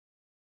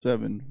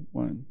7,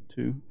 1,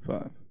 2,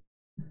 5.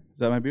 Is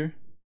that my beer?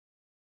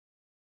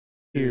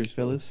 Cheers,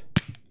 fellas.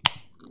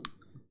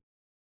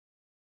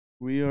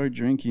 We are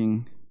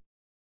drinking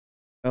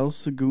El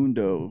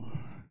Segundo.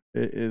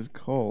 It is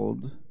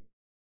called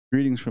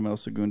Greetings from El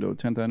Segundo,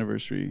 10th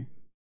anniversary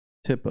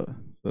Tippa.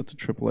 So that's a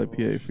triple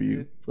IPA for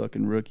you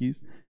fucking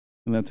rookies.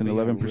 And that's an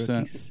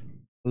 11%.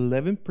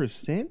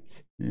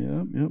 11%?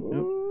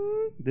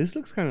 Yep. This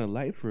looks kind of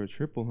light for a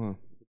triple, huh?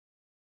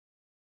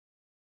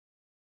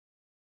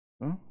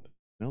 Well,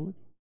 Smell it?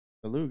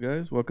 hello,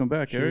 guys. Welcome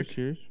back, Cheers, Eric.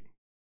 cheers.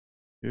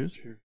 Cheers.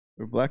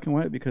 We're black and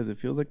white because it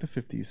feels like the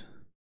 50s.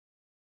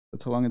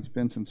 That's how long it's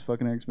been since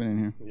fucking Eric's been in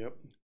here. Yep.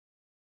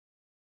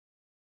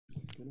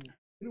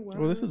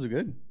 Well, this is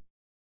good.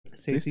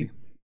 Tasty.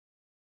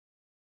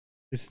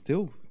 It's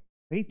still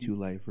way too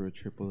light for a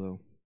triple, though.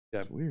 Yeah,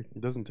 It's weird.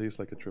 it doesn't taste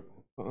like a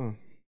triple. I'm It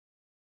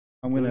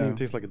doesn't gonna. even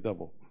taste like a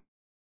double.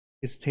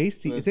 It's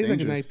tasty. So It it's tastes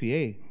dangerous. like an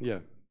IPA, Yeah.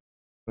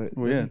 but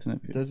Well, yeah, it's an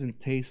IPA. doesn't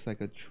taste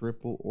like a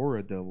triple or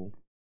a double.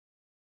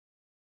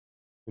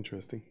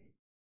 Interesting.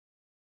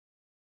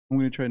 I'm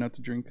gonna try not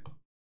to drink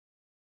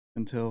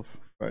until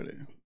Friday.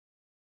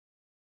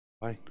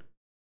 Why? 'Cause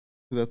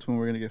that's when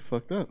we're gonna get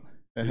fucked up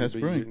at Hess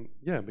But Brewing.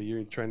 yeah, but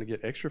you're trying to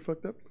get extra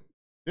fucked up?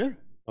 Yeah.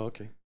 Oh,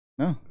 okay.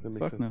 No. That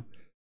makes Fuck sense. no.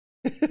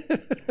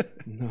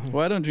 No.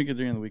 Well, I don't drink it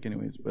during the week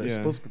anyways, but You're Yeah.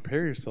 supposed to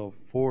prepare yourself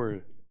for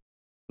what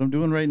I'm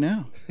doing right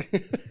now.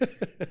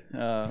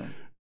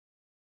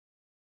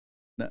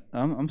 No,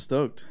 I'm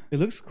stoked. It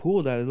looks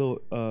cool, that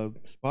little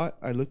spot.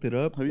 I looked it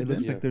up. Have you It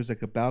looks been? like Yeah. there's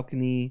like a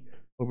balcony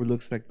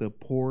overlooks like the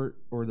port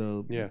or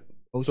the Yeah.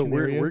 ocean So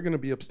we're area. gonna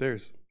be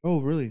upstairs.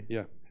 Oh, really?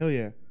 Yeah. Hell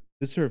yeah.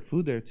 They serve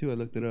food there too. I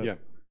looked it up. Yeah.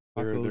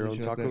 Their Tacos and own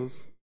shit like that.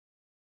 tacos.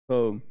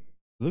 So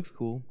It looks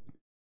cool.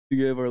 to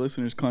give our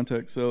listeners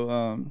context,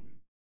 so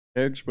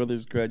Eric's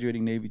brother's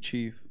graduating Navy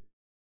Chief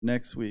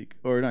next week,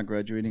 or not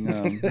graduating,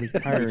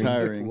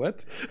 retiring.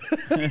 What?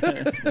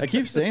 I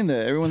keep saying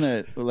that. Everyone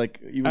that like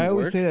even I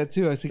always work, say that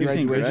too. I say keeps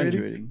saying graduation.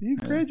 graduating. He's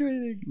Yeah.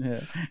 graduating.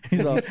 Yeah,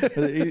 he's all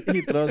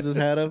he throws his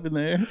hat up in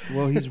the air.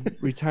 Well, he's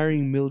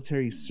retiring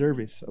military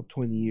service of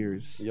 20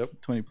 years.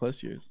 Yep. 20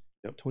 plus years,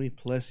 20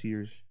 plus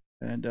years.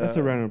 and That's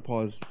a round of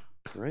applause.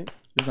 Right?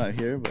 he's not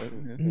here, but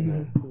yeah.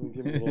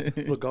 Give him a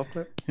little golf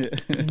clap.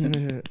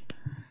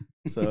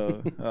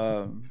 so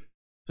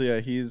so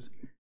yeah,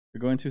 we're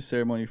going to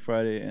ceremony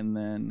Friday, and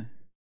then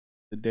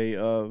the day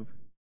of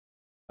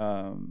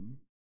to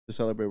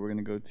celebrate, we're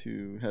gonna go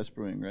to Hess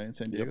Brewing, right, in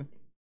San Diego,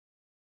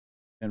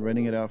 and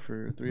renting it out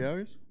for 3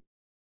 hours.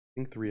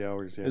 I think 3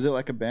 hours, yeah. Is it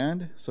like a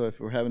band? So if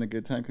we're having a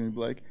good time, can we be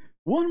like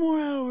 1 more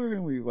hour,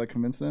 and we like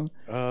convince them?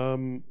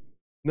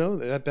 No,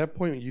 at that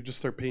point you just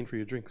start paying for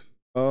your drinks.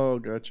 Oh,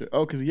 gotcha.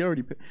 Oh, because he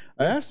already.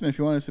 I asked him if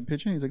he wanted us to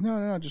pitch in. He's like,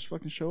 no, just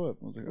fucking show up.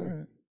 I was like, all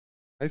right.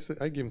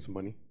 I gave him some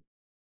money.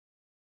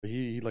 But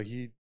he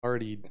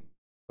already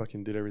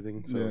fucking did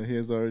everything. So Yeah, he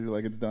is already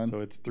like it's done.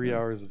 so it's 3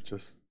 hours of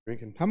just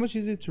drinking. How much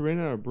is it to rent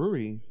out a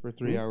brewery for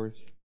 3 Hmm?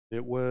 hours?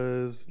 It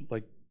was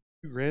like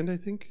 $2,000, I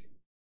think.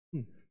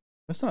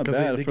 That's not Because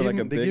bad they for gave like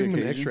a him, they big gave him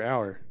occasion. an extra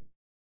hour.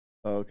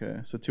 Oh,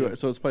 okay. So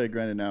so it's probably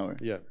 $1,000 an hour.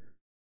 Yeah,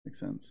 Makes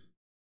sense.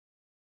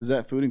 Is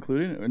that food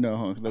included or no?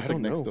 Huh? That's I like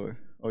don't next know. door.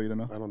 Oh, you don't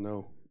know? I don't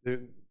know.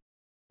 The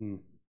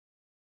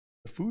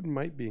food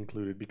might be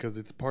included because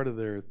it's part of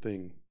their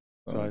thing.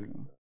 So Oh, I okay.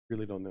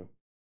 really don't know.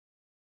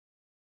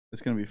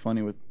 It's gonna be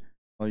funny with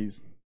all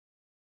these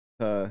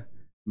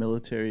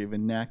military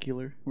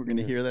vernacular we're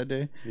gonna Yeah. hear that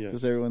day. Yeah.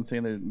 Just everyone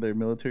saying their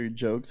military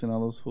jokes, and all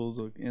those fools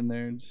in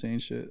there and saying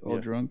shit all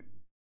Yeah. drunk.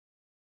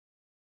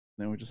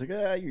 And then we're just like,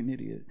 you're an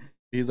idiot.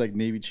 He's like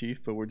Navy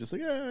Chief, but we're just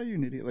like, you're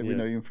an idiot. Like we Yeah.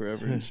 know you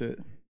forever and shit.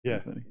 Yeah.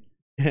 Funny.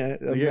 Yeah,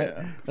 Yeah.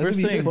 That's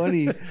First gonna be thing-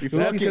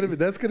 funny.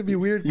 That's gonna be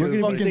weird. You 'cause, gonna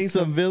be like, fucking saying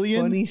some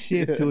civilian. funny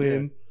shit to Yeah.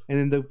 him,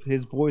 and then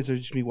his boys are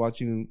just be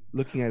watching and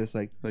looking at us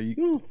like, Like, you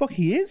know who the fuck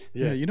he is?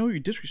 yeah, yeah, you know you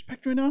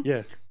disrespect right now.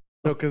 yeah.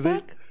 No, because they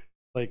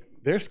Fuck.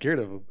 they're scared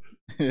of him.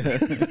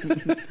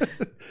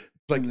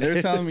 Like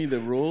they're telling me the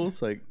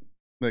rules, like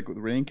with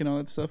rank and all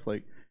that stuff.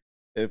 Like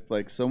if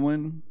like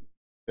someone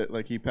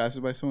like he passes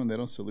by someone, they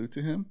don't salute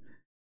to him.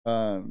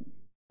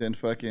 Then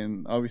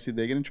fucking obviously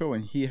they get in trouble,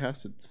 and he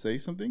has to say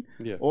something,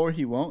 Yeah, or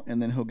he won't, and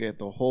then he'll get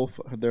their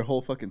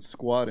whole fucking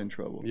squad in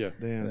trouble. yeah.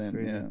 Damn, that's Then,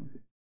 crazy. yeah.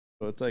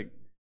 So it's like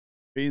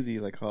crazy,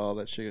 like how all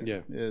that shit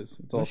Yeah. is.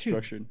 It's That all shit's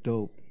structured.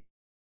 Dope.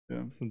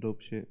 Yeah. Some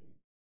dope shit.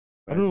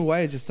 I don't know why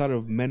I just thought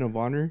of Men of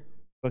Honor,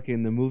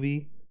 fucking the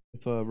movie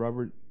with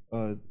Robert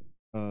De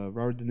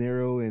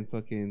Niro and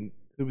fucking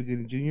Cuba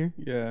Gooding Jr.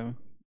 Yeah.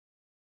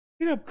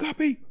 Get up,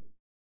 copy.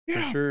 Get For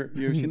up. sure.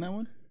 You ever seen that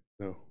one?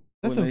 No.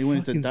 That's when a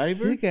he's a fucking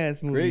diver? sick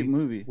ass movie. Great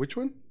movie. Which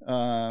one?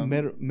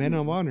 Men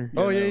of Honor.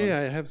 Oh Yeah, yeah, that yeah.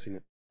 I have seen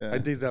it. Yeah. I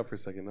dazed out for a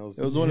second. It was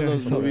one of Yeah, I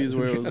those saw that. movies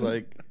where it was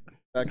like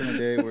back in the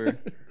day where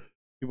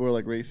people were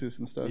like racist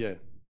and stuff. Yeah,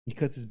 He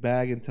cuts his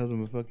bag and tells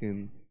him to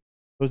fucking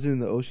goes in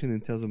the ocean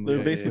and tells him. They're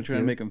Yeah, basically yeah. trying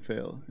to make him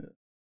fail.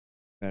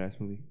 Badass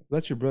movie.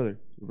 That's your brother.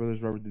 Your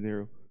brother's Robert De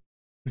Niro.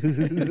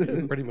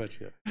 pretty much.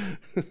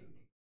 Yeah.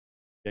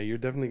 Yeah, you're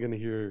definitely gonna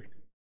hear a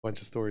bunch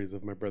of stories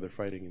of my brother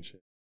fighting and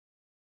shit.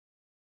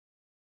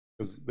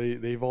 because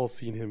they've all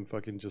seen him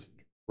fucking just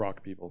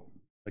rock people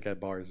like at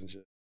bars and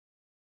shit.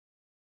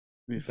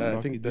 Be I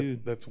fun. think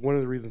that's one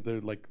of the reasons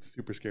they're like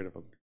super scared of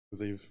him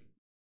because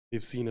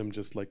they've seen him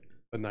just like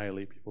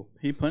annihilate people.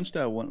 He punched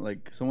out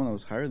someone that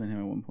was higher than him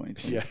at one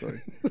point. Yeah.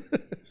 Story.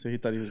 So he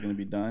thought he was gonna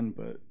be done,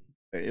 but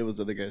it was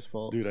the other guy's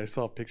fault. Dude, I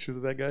saw pictures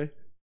of that guy.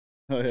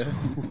 Oh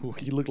yeah.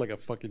 He looked like a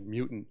fucking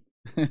mutant.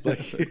 That's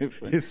Like so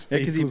funny. his Yeah, face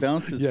because he was-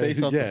 bounced his yeah,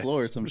 face off the yeah.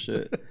 floor or some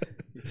shit.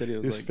 He said he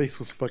was His like face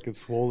was fucking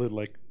swollen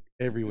like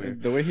everywhere.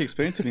 the way he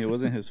explained to me, it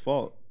wasn't his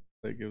fault.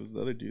 Like it was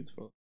the other dude's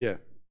fault. Yeah,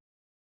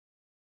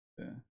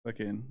 Yeah.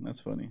 Fucking that's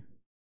funny.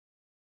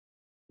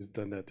 he's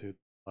done that to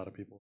a lot of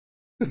people.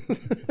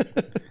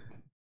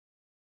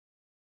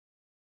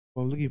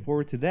 Well, I'm looking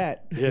forward to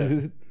that.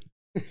 Yeah.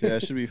 So yeah,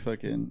 it should be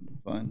fucking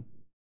fun.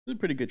 It's a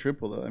pretty good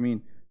triple though. I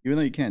mean, even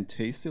though you can't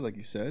taste it, like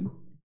you said,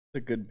 it's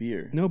a good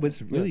beer. No, but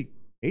it's really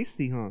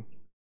tasty, huh?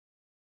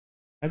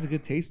 Has a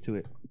good taste to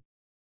it.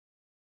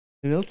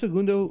 And El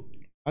Segundo,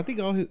 I think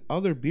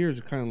all their beers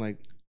are kind of like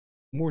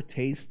more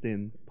taste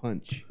than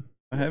punch.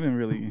 I haven't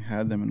really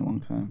had them in a long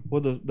time.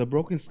 Well, the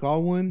Broken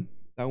Skull one,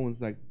 that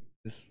one's like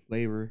just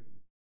flavor,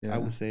 Yeah. I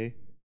would say.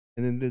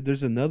 And then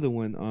there's another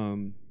one.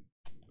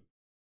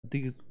 I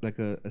think it's like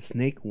a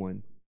snake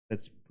one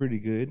that's pretty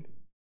good.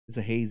 It's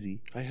a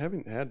hazy. I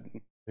haven't had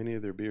any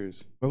of their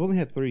beers I've only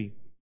had 3,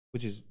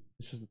 which is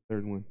this is the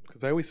 3rd one.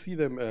 because I always see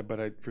them,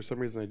 but for some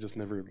reason I just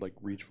never like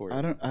reach for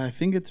it. I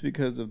think it's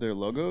because of their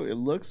logo. It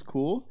looks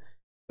cool,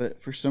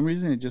 but for some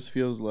reason it just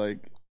feels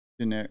like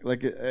generic.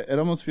 Like it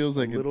almost feels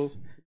like little it's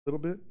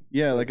bit.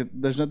 yeah, like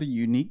there's nothing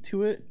unique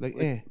to it. Like,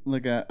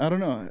 I don't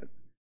know.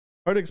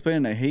 Hard to explain.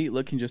 And I hate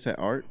looking just at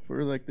art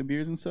for like the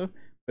beers and stuff.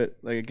 But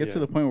like it gets to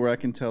Yeah. the point where I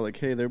can tell like,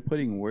 hey, they're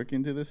putting work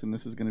into this, and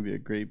this is gonna be a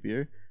great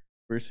beer.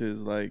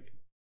 Versus like,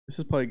 this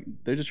is probably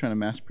they're just trying to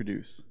mass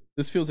produce.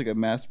 This feels like a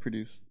mass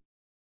produced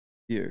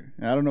beer,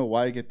 and I don't know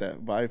why I get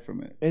that vibe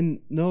from it. And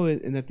no,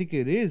 and I think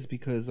it is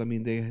because I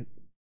mean they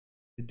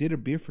did a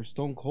beer for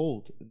Stone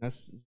Cold. And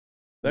that's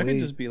That way-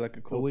 could just be like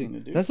a cool way- thing to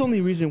do. That's the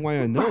only reason why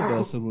I know of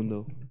El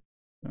Segundo.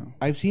 No.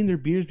 I've seen their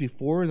beers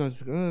before, and I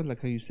was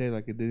like how you say,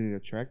 like it didn't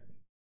attract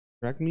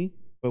me.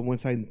 But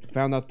once I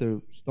found out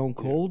the Stone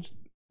Cold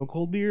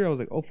beer, I was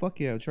like, oh fuck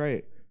yeah, I'll try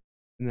it.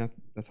 And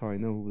that's how I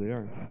know who they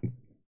are.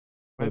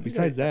 I But think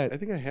besides I that,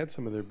 think I had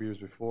some of their beers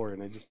before,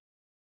 and I just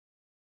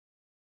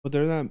but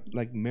they're not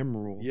like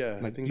memorable. Yeah, I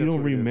like think you that's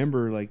don't what it is.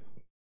 remember like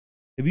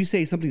if you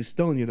say something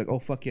Stone, you're like, oh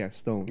fuck yeah,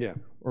 Stone. yeah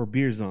Or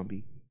Beer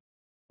Zombie,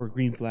 or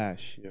Green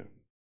Flash. yeah.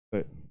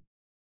 But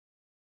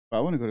I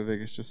want to go to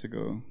Vegas just to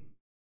go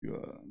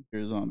to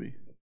Beer Zombie.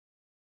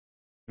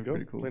 Go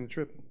Pretty cool. plan a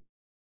trip.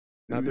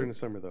 Not Maybe. during the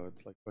summer though.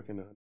 It's like fucking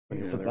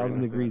it's over there 1,000 right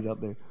now. degrees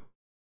out there.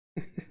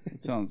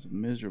 It sounds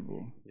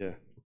miserable. Yeah.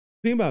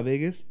 Speaking about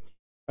Vegas,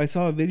 I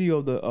saw a video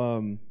of the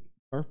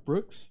Garth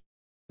Brooks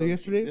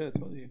yesterday. Yeah, I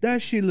told you.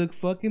 That shit looked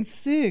fucking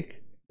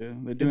sick. Yeah,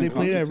 And they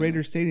played at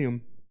Raider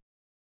Stadium.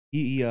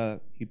 He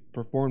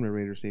performed at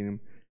Raider Stadium,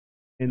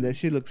 and that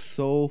shit looked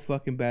so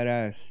fucking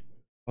badass.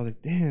 I was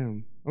like,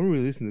 damn, I don't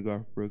really listen to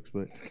Garth Brooks,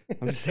 but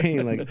I'm just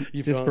saying, like,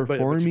 You just fell- but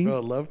performing. you fell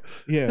in love.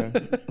 Yeah, I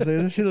was like,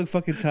 that shit looked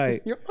fucking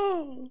tight. You're,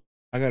 oh.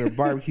 I got a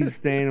barbecue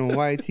stain on a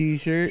white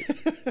t-shirt. I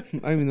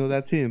don't even know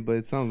that's him, but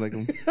it sounds like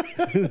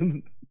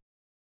him.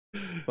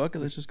 Fuck it,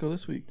 let's just go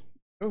this week.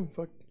 Oh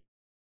fuck!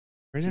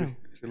 Right now.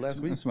 It's your last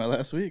week. That's my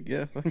last week.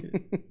 Yeah, fuck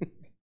it.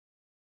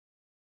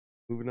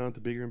 Moving on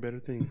to bigger and better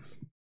things.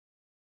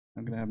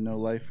 I'm gonna have no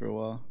life for a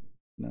while.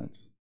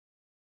 Nuts.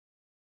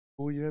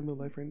 Oh, you have no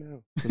life right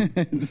now.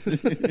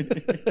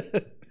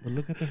 But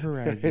look at the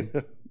horizon.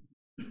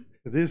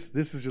 This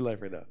is your life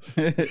right now.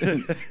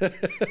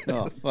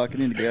 Oh fuck! I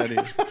need to get out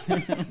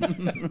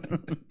of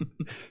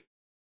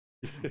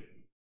here.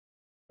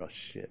 Oh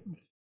shit!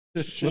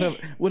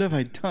 What have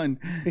I done?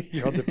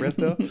 You're all depressed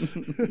now,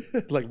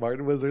 like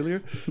Martin was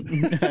earlier.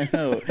 I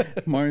know.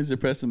 Martin's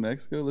depressed in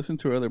Mexico. Listen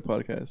to our other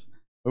podcast.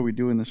 Are we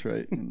doing this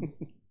right? And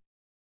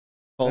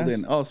called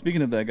in. Oh,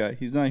 speaking of that guy,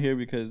 he's not here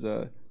because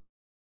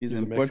he's in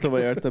in Puerto Mexico.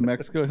 Vallarta,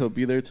 Mexico. He'll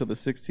be there till the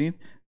 16th.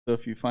 So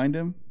if you find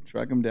him,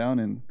 track him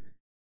down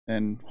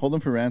and hold him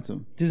for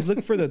ransom. Just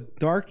look for the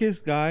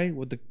darkest guy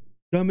with the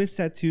dumbest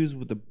tattoos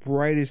with the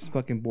brightest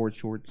fucking board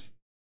shorts.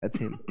 That's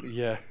him.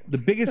 Yeah. The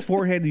biggest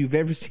forehead you've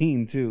ever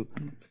seen, too.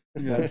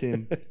 That's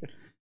him.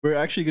 We're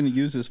actually going to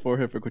use his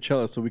forehead for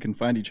Coachella so we can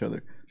find each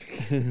other.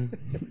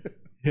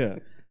 Yeah.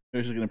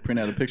 We're just going to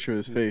print out a picture of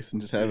his face and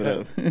just have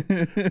Yeah.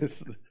 it up.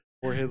 His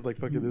forehead's like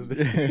fucking this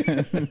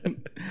big.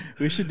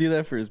 We should do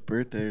that for his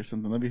birthday or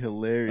something. That'd be A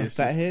hilarious.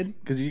 fat head?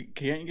 Because you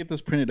can't get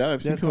this printed out.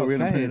 I've seen That's people called we're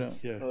gonna fat print it out.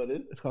 heads. Yeah. Oh, it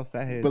is. It's called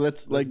fat head. But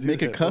let's like do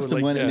make a that. custom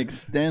Like one and that.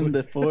 extend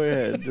the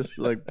forehead. Just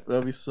like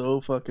that'd be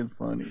so fucking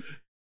funny.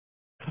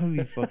 That would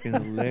be fucking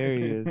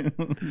hilarious.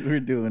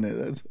 We're doing it.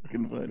 That's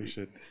fucking We funny.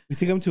 should. We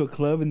take him to a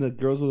club and the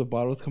girls with the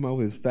bottles come out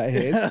with his fat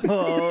head.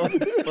 Oh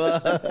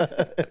fuck!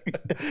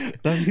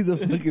 That'd be the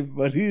fucking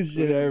funniest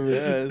shit ever.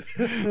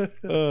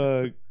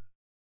 Yes.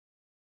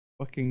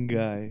 Fucking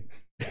guy.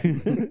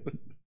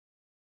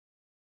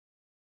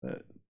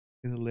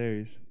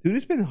 Hilarious. Dude,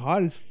 it's been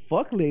hot as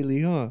fuck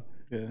lately, huh?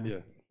 Yeah. Yeah.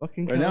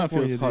 Fucking Right now it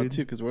feels California, hot dude.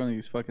 too because we're on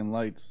these fucking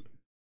lights.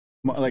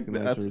 Like Fucking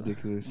lights that's are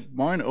ridiculous.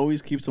 Martin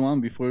always keeps them on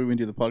before we even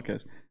do the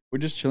podcast. We're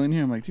just chilling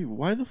here. I'm like, dude,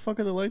 why the fuck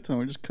are the lights on?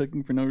 We're just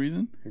cooking for no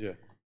reason. Yeah.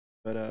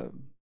 But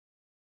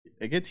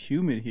it gets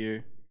humid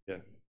here. Yeah.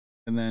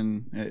 And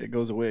then it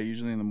goes away.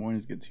 Usually in the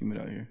mornings it gets humid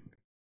out here.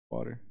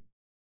 Water.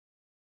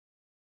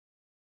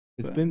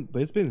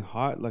 It's been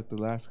hot like the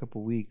last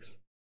couple weeks.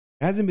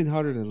 It hasn't been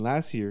hotter than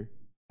last year.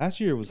 Last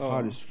year it was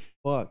hot Oh. as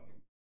fuck.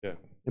 Yeah.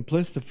 And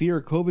plus the fear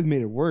of COVID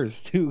made it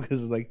worse too,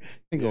 because like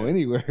can't go Yeah.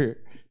 anywhere.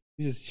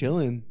 You're just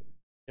chilling.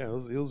 Yeah.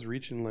 It was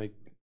reaching like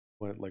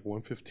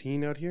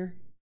 115 out here.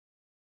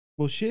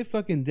 Well, shit,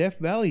 fucking Death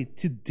Valley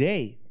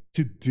today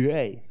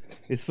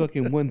it's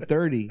fucking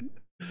 130.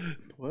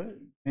 What?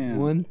 Man,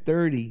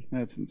 130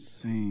 that's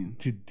insane.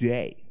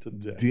 today.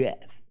 Today.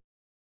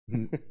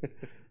 Death.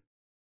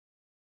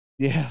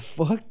 Yeah,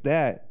 fuck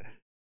that.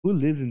 Who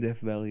lives in Death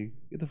Valley?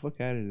 Get the fuck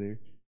out of there.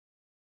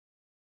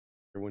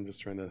 Everyone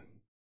just trying to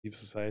leave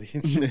society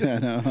and shit. Yeah, I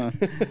know.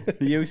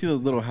 You ever see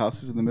those little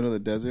houses in the middle of the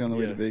desert on the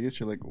way to Yeah. Vegas?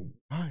 You're like,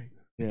 why?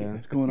 Yeah,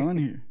 What's going on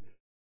here?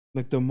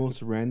 like the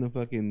most random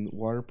fucking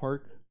water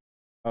park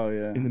Oh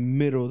yeah. in the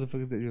middle of the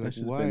fucking. You're like, That's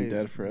just why? been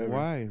dead forever.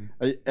 Why?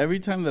 Every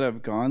time that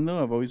I've gone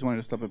though, I've always wanted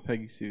to stop at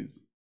Peggy Sue's.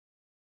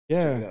 Check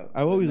it Yeah, out.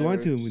 I've always Never-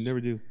 wanted to. We never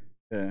do.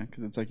 Yeah,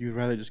 because it's like you'd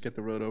rather just get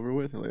the road over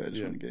with. Or like I just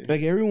Yeah. want to get.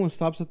 Like everyone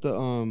stops at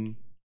the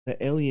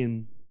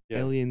alien Yeah.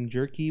 alien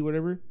jerky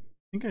whatever.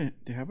 I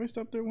think have I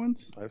stopped there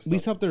once? I've We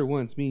stopped. stopped there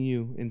once, me and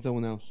you and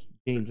someone else,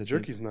 James. I think.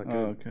 Jerky's not good.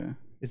 Oh, okay.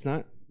 It's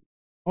not.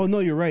 Oh no,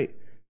 you're right.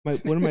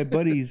 One of my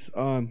buddies,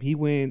 he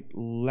went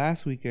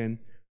last weekend.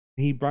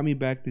 And he brought me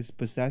back this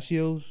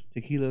pistachios,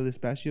 tequila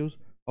pistachios.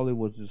 All it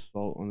was is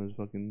salt on his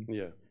fucking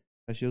Yeah.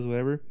 pistachios,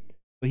 whatever.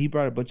 But he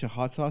brought a bunch of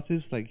hot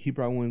sauces. Like he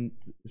brought one.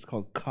 It's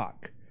called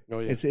Cock. Oh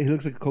yeah. It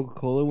looks like a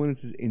Coca-Cola one. It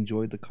says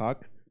 "Enjoy the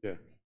Cock." Yeah.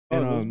 Oh,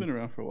 And, those been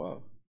around for a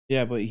while.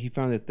 Yeah, but he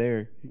found it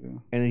there, Yeah.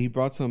 and then he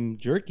brought some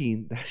jerky.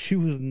 That shit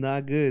was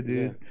not good,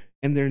 dude. Yeah.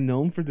 And they're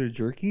known for their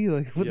jerky.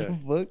 Like what Yeah. the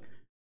fuck?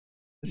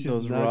 That shit's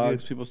Those not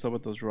rocks, good. people stop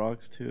at those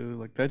rocks too.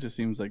 Like that just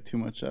seems like too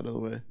much out of the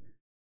way.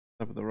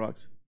 Stop at the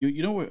rocks.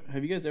 You know what?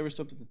 Have you guys ever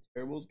stopped at the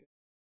Terribles?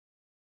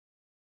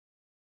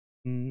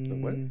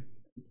 what? Mm,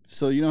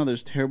 So you know how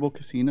there's Terrible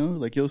Casino?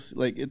 Like you'll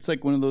like it's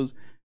like one of those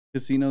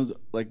casinos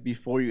like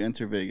before you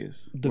enter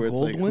Vegas. The where it's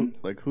gold like one?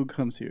 who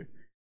comes here?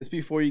 It's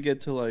before you get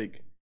to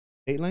like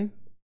Eight line.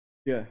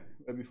 yeah,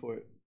 right before it.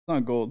 It's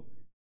not gold.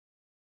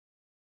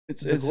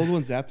 It's The gold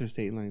one's after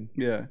State Line.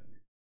 yeah. I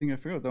think I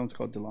forgot what that one's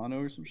called, Delano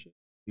or some shit.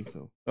 I think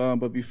so.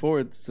 But before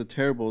it's the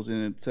Terribles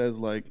and it says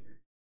like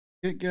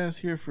get gas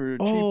here for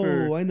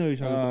cheaper. Oh, I know what you're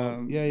talking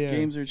about. Yeah, yeah.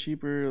 Games are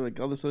cheaper, like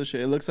all this other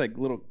shit. It looks like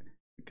little,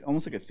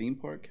 almost like a theme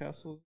park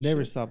castle.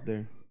 Never shit. stopped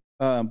there.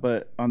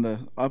 But on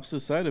the opposite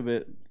side of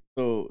it,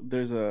 so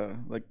there's a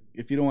like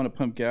if you don't want to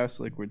pump gas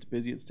like where it's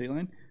busy at State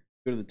Line,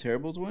 go to the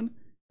Terribles one.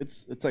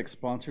 It's like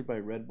sponsored by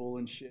Red Bull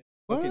and shit.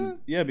 What?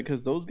 Yeah,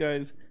 because those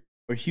guys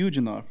are huge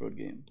in the off-road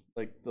game.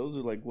 Like those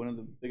are like one of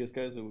the biggest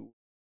guys who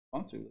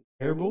sponsor like,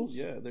 Terribles?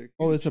 Yeah, they're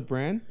Oh, huge. it's a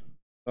brand.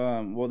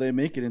 Well, they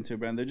make it into a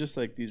brand. They're just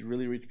like these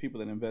really rich people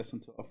that invest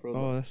into off-road.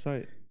 Oh, that's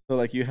tight. So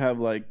like you have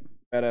like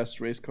badass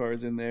race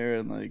cars in there,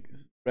 and like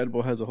Red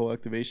Bull has a whole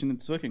activation.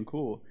 It's fucking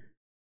cool.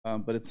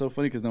 But it's so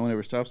funny because no one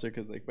ever stops there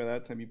because like by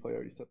that time you probably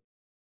already stopped.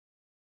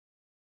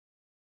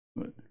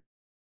 But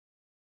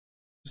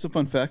just a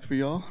fun fact for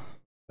y'all.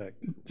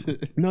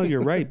 Fact. No,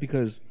 you're right,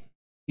 because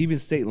even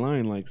State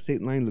Line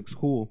looks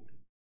cool.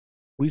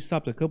 We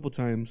stopped a couple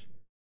times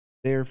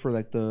there for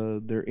like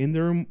their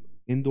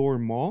indoor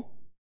mall,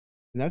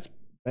 and that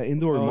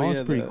indoor mall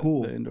is pretty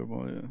cool. The indoor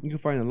mall, yeah. You can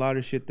find a lot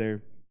of shit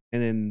there.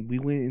 And then we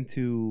went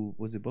into,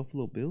 was it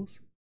Buffalo Bills?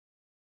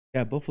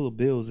 Yeah, Buffalo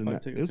Bills, and I'd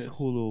that, take it a was a piss.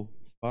 cool little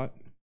spot.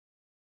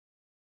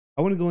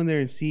 I want to go in there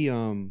and see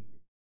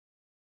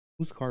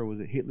whose car was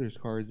it? Hitler's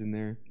car is in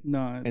there,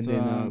 No, it's and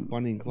then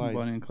Bonnie and Clyde.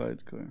 Bonnie and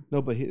Clyde's car.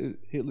 No, but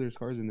Hitler's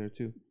car's in there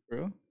too.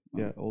 Bro?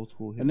 Yeah, old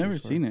school. I've never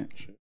Hitler's car. seen it.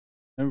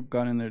 Never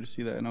gone in there to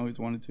see that, and I always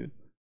wanted to.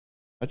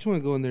 I just want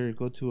to go in there and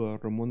go to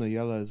Ramon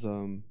Ayala's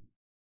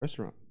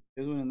restaurant.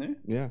 There's one in there.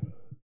 Yeah,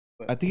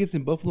 But I think it's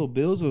in Buffalo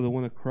Bills or the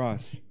one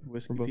across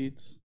Whiskey from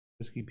Pete's.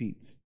 Whiskey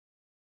Pete's.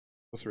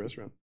 What's the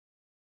restaurant?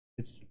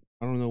 It's,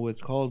 I don't know what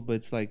it's called, but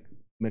it's like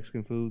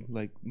Mexican food,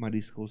 like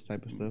mariscos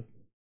type of stuff.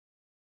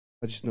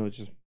 I just know it's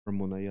just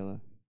Ramon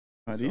Ayala.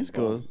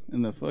 Mariscos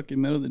in the fucking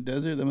middle of the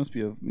desert. That must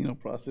be a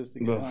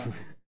processing. Bro.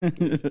 I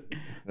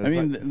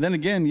mean, like- then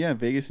again, yeah,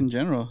 Vegas in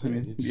general. I Yeah,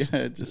 mean, you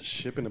yeah, just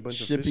shipping a bunch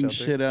shipping of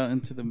fish out shit out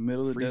into the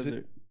middle of the Freeze it.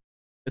 desert.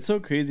 It's so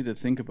crazy to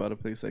think about a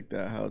place like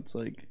that. How it's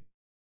like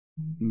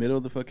middle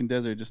of the fucking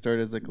desert. It just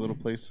started as like a little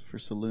place for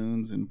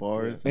saloons and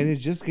bars. And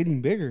it's just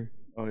getting bigger.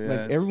 oh yeah, Like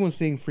it's- everyone's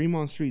saying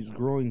Fremont Street's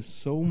growing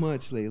so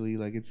much lately.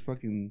 Like it's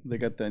fucking, They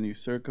got that new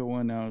Circa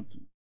one now. It's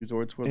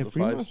Resorts World's and a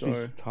Fremont 5-star.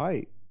 Street's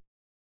tight.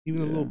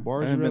 Even the Yeah. little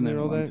bars I haven't around been there, in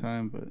all a long that.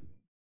 time, but I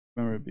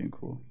remember it being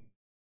cool.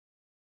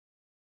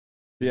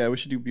 Yeah, we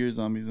should do Beer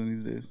Zombies one of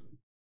these days.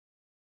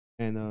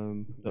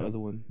 And the other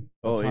one,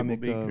 Oh, Abel Atomic,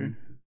 Baker.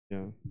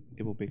 yeah,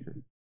 Abel Baker.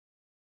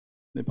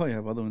 They probably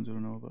have other ones we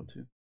don't know about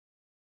too.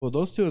 Well,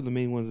 those two are the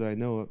main ones that I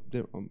know of.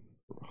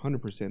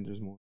 100% there's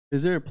more.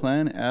 Is there a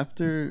plan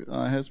after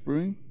Hess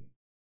Brewing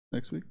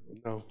next week?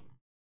 No,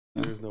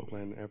 No. there is no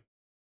plan.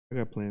 I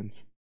got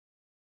plans.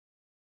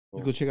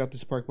 Well, Go check out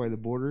this park by the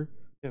border.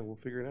 yeah, we'll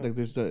figure it out.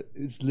 Like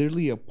it's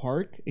literally a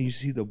park, and you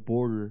see the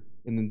border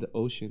and then the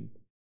ocean.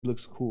 It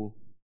looks cool.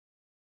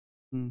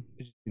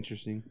 It's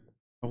interesting.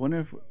 I wonder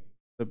if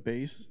the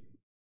base,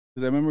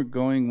 because I remember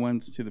going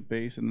once to the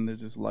base, and then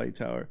there's this light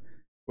tower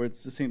where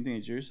it's the same thing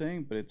as you're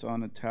saying, but it's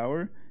on a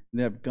tower, and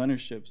they have gunner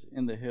ships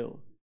in the hill.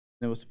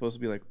 And it was supposed to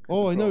be like.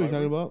 Oh, I know what you're Harbor.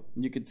 talking about.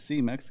 And you could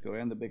see Mexico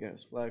and the big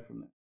ass flag from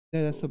there.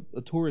 Yeah, that's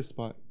a tourist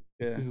spot.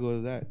 Yeah. We could go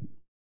to that.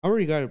 I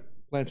already got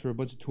plans for a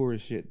bunch of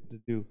tourist shit to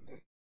do.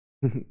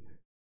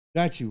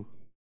 Got you.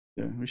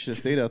 Yeah, we should have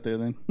stayed out there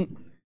then.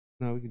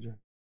 No, we could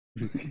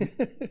drive.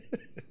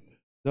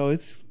 No,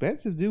 it's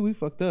expensive, dude. We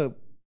fucked up.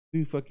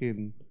 We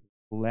fucking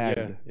lagged.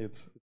 Yeah,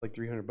 it's like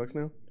 $300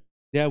 now.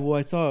 Yeah,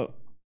 well,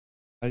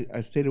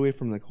 I stayed away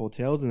from like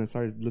hotels and I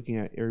started looking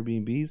at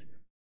Airbnbs.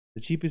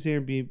 The cheapest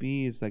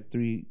Airbnb is like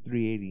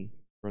 $380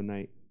 for a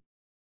night.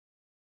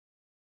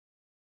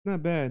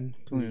 Not bad.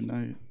 It's only a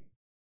night.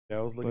 Yeah,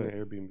 I was looking But- at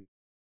Airbnb.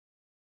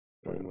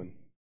 Find one.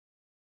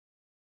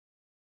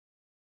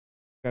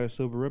 Gotta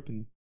sober up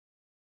and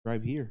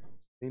drive here.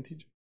 Ain't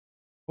TJ?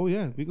 Oh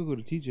yeah, we could go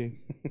to TJ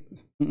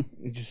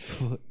and just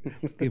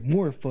get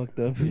more fucked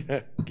up.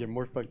 Yeah, get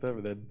more fucked up,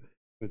 and then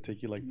it'll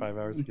take you like 5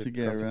 hours to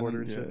get across the around,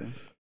 border and yeah. shit.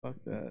 Fuck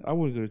that. I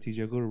wouldn't go to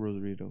TJ. I'd go to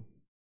Rosarito,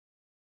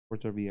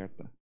 Puerto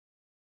Vallarta,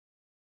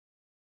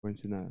 or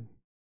Ensenada,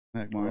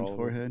 Mac Or Martin's all of them.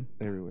 forehead.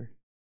 everywhere.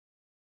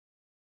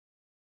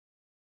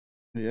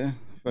 Yeah,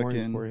 Martin's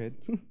fucking. forehead.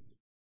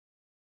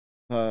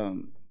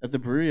 At the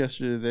brewery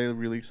yesterday, they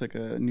released like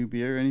a new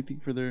beer or anything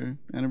for their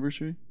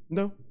anniversary.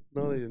 No,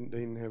 they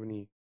didn't have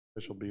any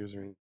special beers or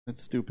anything.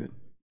 That's stupid.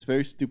 It's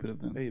very stupid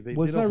of them. Hey, they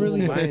Well, did it's a not whole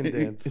really. lion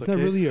dance. It's not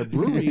okay? really a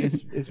brewery.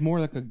 It's more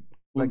like a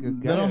They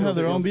guy- don't have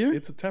their own beer?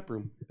 It's a tap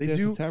room. They Yeah, it's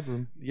a do. tap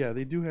room. Yeah,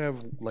 they do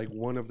have like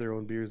one of their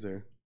own beers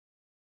there.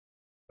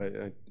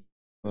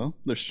 Well,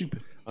 they're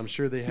stupid. I'm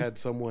sure they had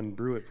someone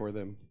brew it for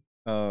them.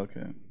 Oh,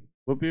 okay.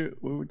 What beer?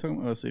 What were we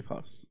talking about? Safe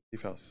House.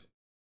 Safe House,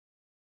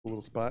 a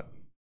little spot.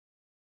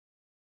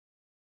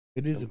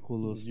 It is a cool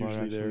little spot,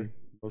 Usually actually. there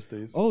most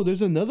days. Oh,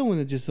 there's another one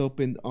that just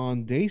opened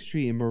on Day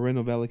Street in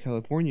Moreno Valley,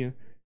 California.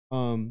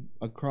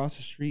 Across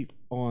the street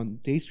on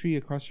Day Street,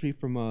 across the street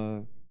from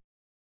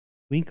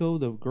Winco,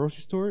 the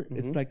grocery store.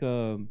 It's Mhm. like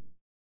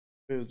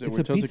It's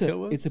it's a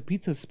pizza. It's a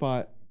pizza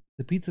spot.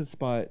 The pizza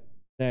spot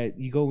that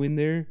you go in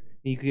there and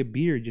you can get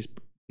beer. Just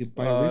you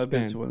buy a I've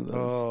been wristband. to one of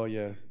those. Oh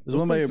yeah, There's Those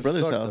one by your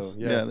places brother's suck, house.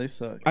 though. Yeah. They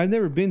suck. I've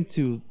never been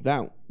to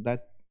that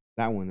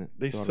one.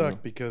 They so I don't suck know.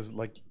 because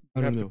like I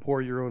you don't have to know.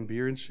 pour your own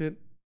beer and shit,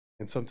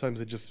 and sometimes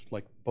it just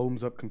like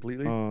foams up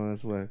completely. Oh,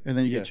 that's why. And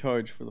then you Yeah. get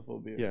charged for the full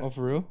beer. Yeah. Oh,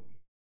 for real?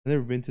 I've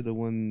never been to the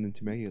one in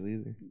Temecula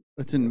either.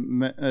 It's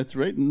it's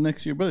right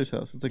next to your brother's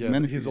house. It's like yeah,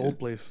 Menifee, his yeah. old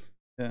place.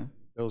 Yeah.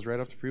 It was right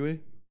off the freeway.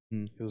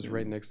 Hmm. It was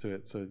right next to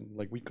it, so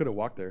like we could have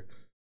walked there.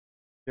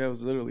 Yeah, it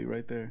was literally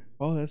right there.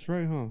 Oh, that's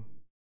right, huh?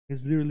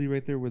 It's literally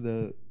right there where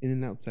the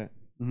In-N-Out's at.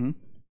 Mm-hmm.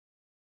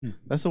 Hmm.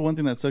 That's the one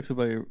thing that sucks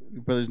about your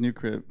brother's new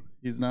crib.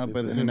 He's not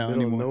by It's the in the In-N-Out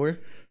middle of anymore. nowhere.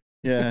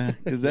 Yeah,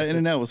 because that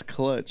In-N-Out was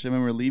clutch. I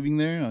remember leaving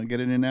there, I'll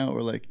get an In-N-Out,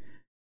 or like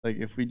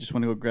if we just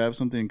want to go grab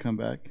something and come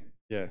back.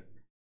 Yeah.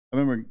 I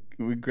remember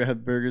we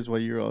grabbed burgers while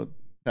you were all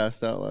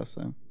passed out last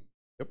time.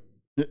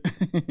 Yep.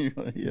 You're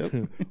like, yep.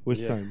 Which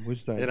Yeah. time?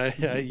 Which time? And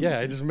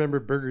I just remember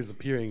burgers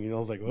appearing, and I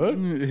was like, what?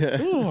 Yeah.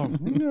 Oh,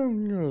 no,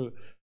 no.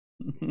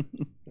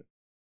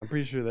 I'm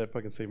pretty sure that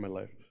fucking saved my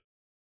life.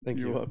 Thank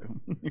You're you.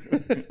 welcome.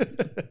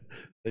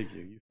 Thank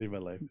you. You saved my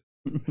life.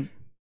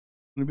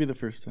 It'll be the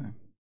first time.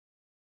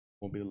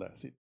 Won't be the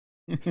last.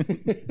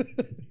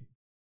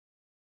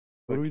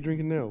 What are we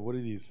drinking now? What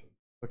are these?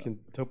 Fucking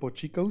Topo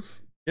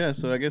Chicos? Yeah,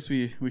 so I guess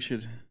we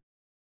should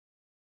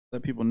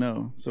let people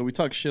know. So we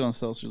talk shit on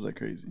seltzers like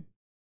crazy.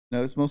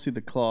 Now it's mostly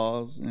the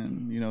Claws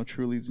and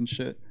Trulies and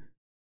shit.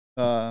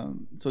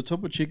 So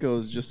Topo Chico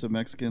is just a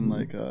Mexican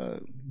like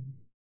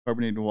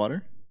carbonated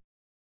water,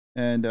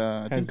 and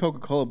I think Has-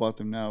 Coca-Cola bought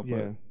them now,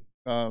 but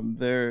yeah.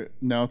 they're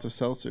now it's a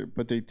seltzer,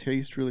 but they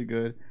taste really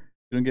good.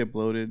 They don't get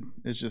bloated.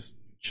 It's just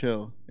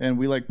chill, and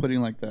we like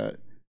putting like that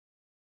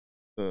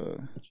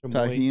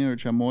tahini or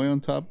chamoy on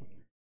top.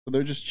 So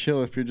they're just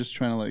chill if you're just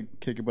trying to like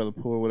kick it by the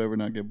pool or whatever,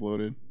 not get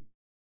bloated.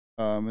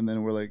 And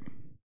then we're like,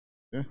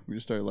 yeah, we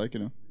just started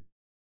liking them.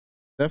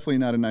 Definitely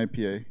not an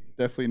IPA.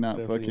 Definitely not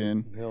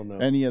fucking Hell no.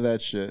 any of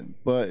that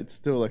shit. But it's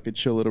still like a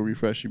chill little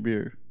refreshing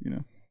beer,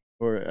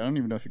 Or I don't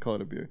even know if you call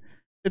it a beer.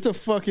 It's a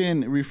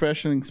fucking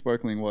refreshing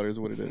sparkling water is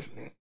what it is.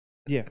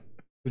 Yeah.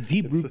 With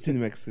deep It's- roots in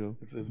Mexico.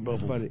 It's That's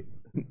bubbles. about it.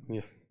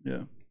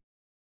 Yeah.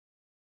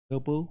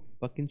 Topo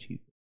fucking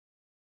cheap.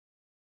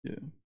 Yeah.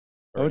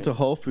 I went to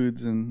Whole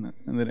Foods and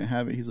they didn't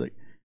have it. He's like,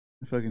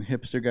 the fucking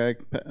hipster guy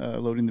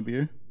loading the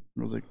beer.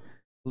 I was like,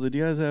 do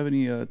you guys have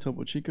any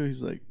Topo Chico?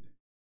 He's like,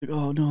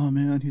 oh no,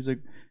 man. He's like,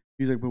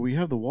 but we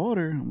have the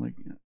water. I'm like,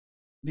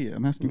 Yeah,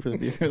 I'm asking for the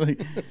beer.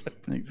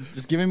 like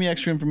just giving me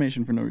extra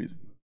information for no reason.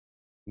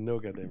 No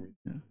goddamn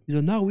reason. He's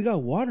like, no, we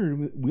got water.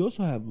 We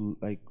also have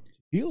like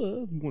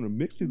tequila. If you want to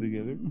mix it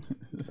together.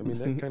 I mean,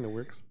 that kind of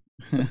works.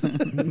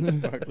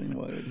 Sparkling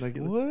water. It's like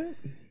tequila. what?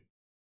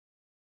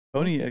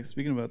 Tony,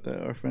 speaking about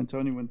that, our friend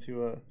Tony went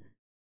to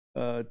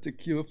a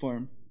tequila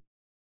farm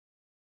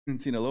in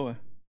Sinaloa.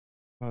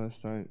 Oh, that's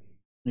tight.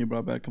 He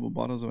brought back a couple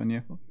bottles of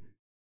añejo.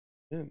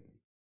 Yeah.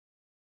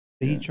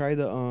 Did he Yeah. try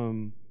the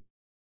what's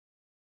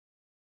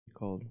it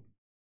called?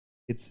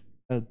 It's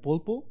a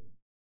pulpo.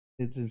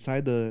 It's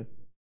inside the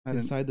I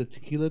didn't- inside the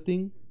tequila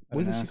thing. I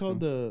What is didn't it ask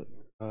called?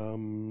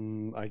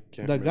 him. I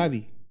can't. The remember.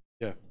 agave.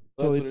 Yeah.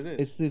 So That's what it is.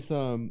 it's this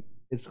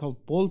it's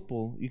called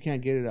pulpo. You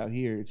can't get it out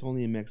here. It's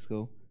only in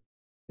Mexico,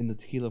 in the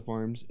tequila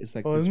farms. It's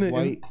like Oh, this isn't it?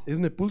 white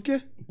Isn't it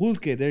pulque?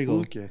 pulque. There you go.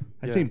 Pulque.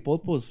 I say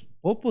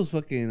pulpo's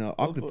fucking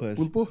octopus.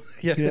 Pulpo.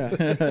 Yeah.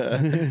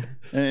 Yeah.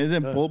 And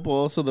isn't pulp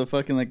also the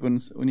fucking like when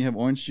you have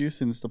orange juice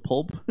and it's the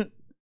pulp?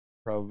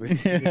 Probably.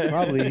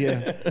 Probably,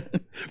 yeah.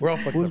 We're all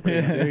fucked up. Pulque,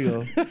 Right now. there you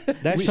go.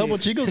 That These shit, Topo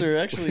Chicos are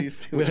actually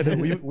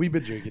We've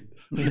been drinking.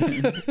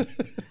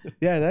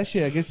 yeah, that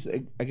shit. I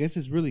guess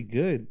it's really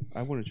good.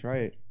 I want to try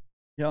it.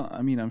 Yeah,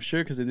 I mean, I'm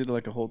sure because they did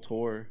like a whole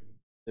tour.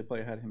 They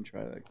probably had him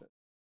try like that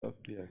stuff.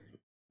 Yeah.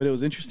 But it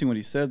was interesting what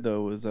he said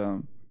though was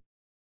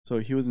so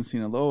he was in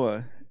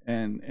Sinaloa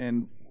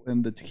and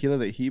the tequila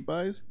that he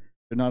buys,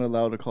 they're not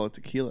allowed to call it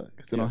tequila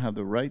because they Yeah. don't have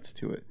the rights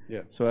to it.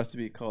 Yeah. So it has to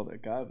be called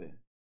agave.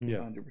 Yeah.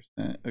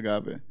 100%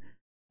 agave.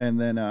 And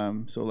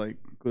then so like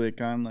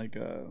Culiacan, like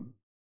Yeah.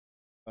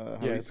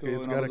 It's Jalisco and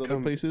all got those to other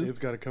come. places. It's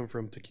got to come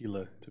from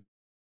tequila.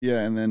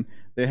 Yeah, and then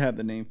they have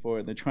the name for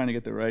it. They're trying to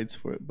get the rights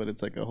for it, but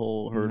it's like a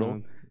whole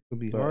hurdle. It'll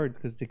be But- hard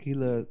because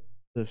tequila,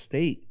 the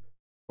state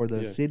or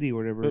the Yeah. city or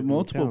whatever. But the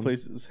multiple town-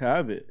 places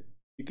have it.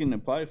 You can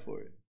apply for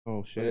it.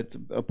 Oh But shit! it's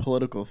a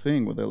political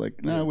thing where they're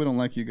like, nah, Yeah. we don't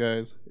like you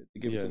guys. They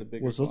give it Yeah. to the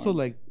bigger Well, it's also farms.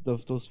 like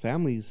those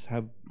families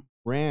have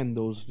ran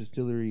those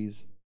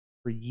distilleries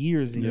for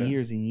years and Yeah.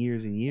 years and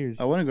years and years.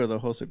 I want to go to the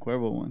Jose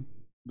Cuervo one.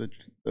 The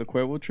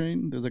Cuervo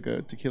train. There's like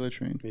a tequila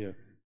train. Yeah.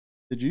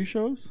 Did you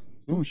show us?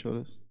 Someone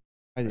showed us.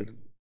 I did. It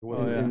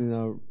wasn't. Oh, yeah.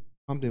 And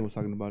Compton was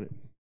talking about it.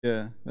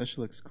 Yeah, that shit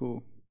looks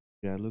cool.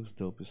 Yeah, it looks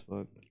dope as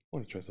fuck. I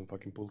want to try some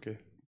fucking pulque.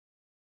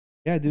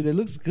 Yeah, dude, it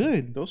looks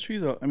good. Those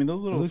trees are. I mean,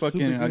 those little looks fucking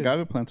super good.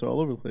 agave plants are all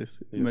over the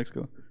place in Yeah.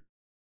 Mexico.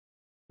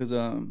 Because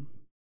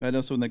I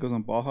know someone that goes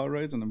on Baja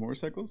rides on the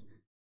motorcycles,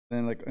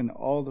 and like in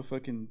all the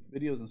fucking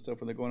videos and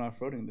stuff where they're going off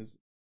roading, there's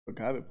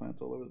agave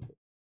plants all over the place.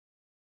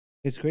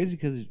 It's crazy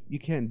because you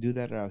can't do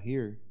that out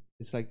here.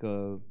 It's like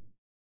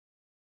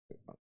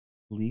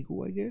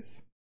legal, I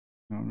guess.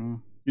 I don't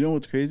know. You know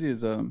what's crazy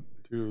is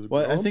Dude,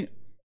 well, I grow 'em? think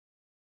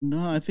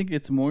no, I think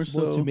it's more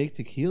so. Well, to make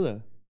tequila. I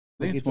think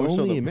like, it's it's more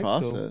so only the in Mexico.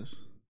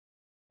 process.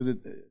 Because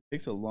it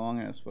takes a long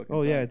ass fucking.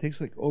 Oh yeah, time. it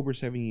takes like over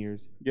 7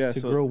 years Yeah. to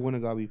So grow one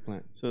agave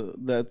plant. so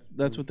that's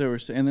what they were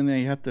saying, and then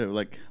they have to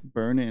like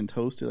burn it and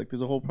toast it. Like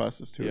there's a whole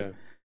process to Yeah. it.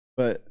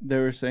 But they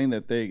were saying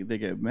that they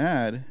get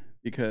mad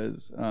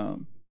because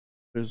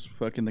there's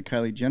fucking the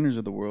Kylie Jenners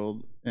of the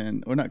world,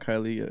 and or not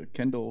Kylie,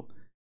 Kendall,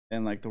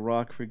 and like The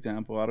Rock, for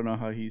example. I don't know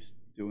how he's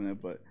doing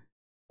it, but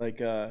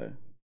like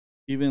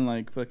even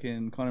like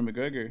fucking Conor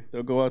McGregor,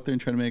 they'll go out there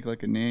and try to make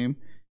like a name,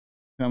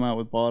 come out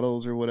with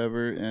bottles or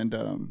whatever, and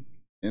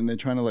they're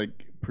trying to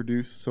like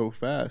produce so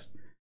fast.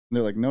 And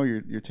they're like, no,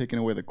 you're taking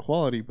away the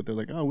quality, but they're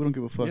like, oh, we don't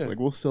give a fuck. Yeah. Like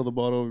we'll sell the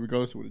bottle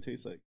regardless of what it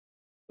tastes like.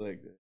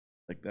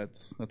 Like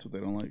that's what they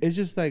don't like. It's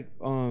just like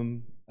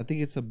I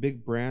think it's a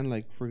big brand,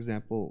 like for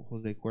example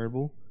Jose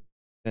Cuervo,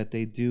 that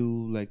they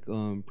do like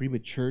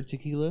premature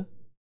tequila,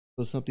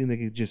 so something they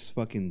could just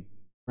fucking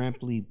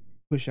rampantly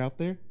push out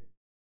there,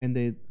 and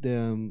they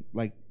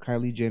like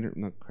Kylie Jenner,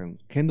 not Kylie,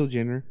 Kendall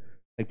Jenner,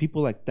 like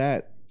people like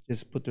that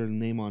just put their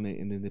name on it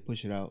and then they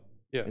push it out.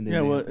 Yeah. And then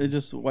Yeah, they- well, it's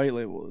just white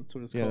label. That's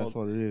what it's yeah, called. that's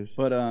what it is.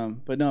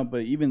 But no,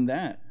 but even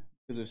that,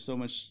 because there's so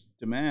much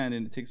demand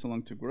and it takes so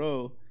long to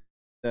grow,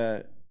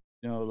 that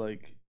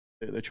like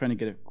they're trying to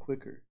get it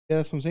quicker. Yeah,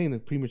 that's what I'm saying. The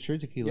premature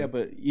tequila. Yeah,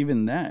 but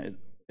even that,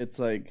 it's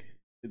like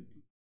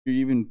you're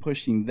even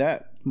pushing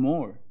that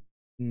more.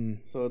 Mm.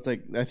 So it's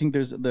like I think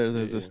there's Yeah.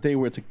 a state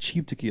where it's like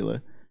cheap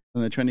tequila,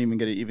 and they're trying to even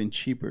get it even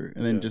cheaper,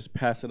 and then Yeah. just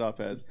pass it off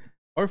as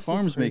our So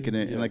farm's crazy. making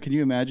it. Yeah. And like, can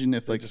you imagine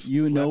if They like just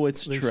you know slap-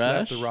 it's they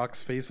trash? Slap the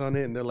Rock's face on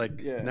it, and they're like,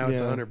 Yeah. now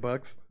it's Yeah.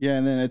 $100. Yeah,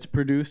 and then it's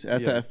produced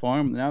at Yeah. that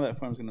farm. Now that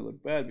farm's gonna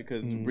look bad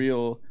because Mm.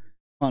 real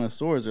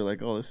connoisseurs are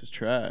like, "Oh, this is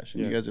trash,"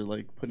 and you Yeah. guys are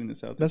like putting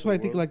this out. That's to why I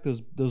the think world. like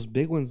those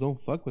big ones don't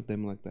fuck with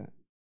them like that.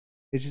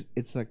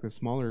 It's like the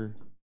smaller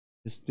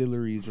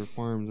distilleries or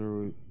farms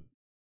or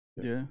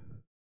yeah,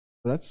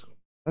 that's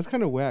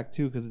kind of whack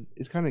too because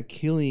it's kind of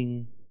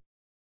killing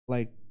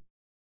like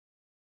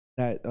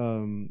that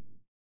the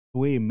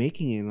way of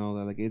making it and all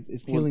that. Like it's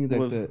Well, killing like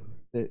well-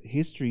 the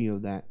history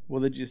of that.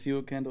 Well, did you see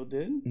what Kendall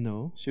did?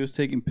 No. She was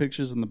taking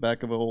pictures in the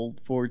back of an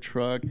old Ford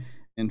truck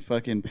in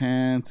fucking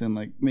pants and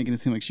like making it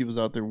seem like she was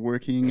out there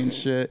working and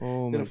shit.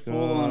 Oh Did my a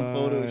full-on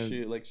photo God.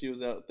 shoot, like she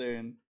was out there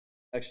and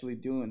actually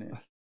doing it.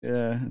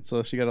 Yeah, and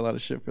so she got a lot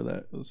of shit for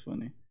that. It was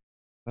funny.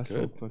 That's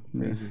Good. so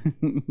fucking Yeah.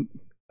 crazy.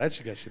 That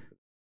shit got shit.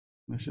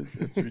 That shit's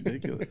it's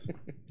ridiculous.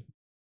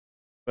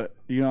 But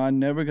you know, I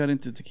never got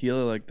into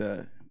tequila like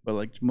that. But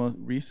like most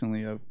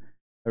recently, I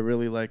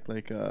really like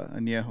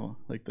añejo,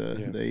 like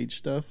the aged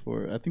stuff,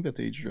 or I think that's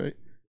aged, right?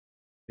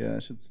 Yeah,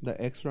 shit's The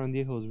extra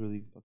añejo is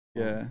really fucking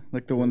yeah,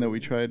 like the one that we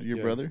tried. Your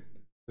Yeah. brother.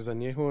 There's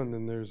añejo and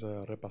then there's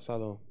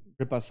repasado.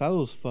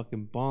 Repasado's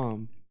fucking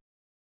bomb.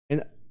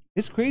 And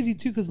it's crazy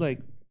too, cause like,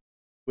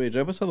 Wait,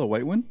 did I saw the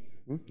white one?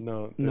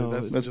 No, No,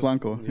 That's just-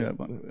 Blanco. Yeah,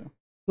 Blanco. Yeah.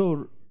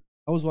 so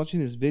I was watching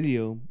this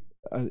video.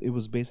 It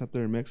was based out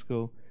there in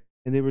Mexico,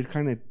 and they were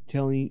kind of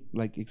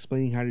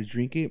explaining how to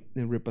drink it.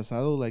 And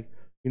repasado, like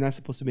you're not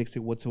supposed to mix it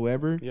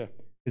whatsoever. Yeah.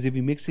 Because if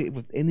you mix it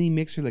with any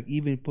mixer, like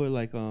even put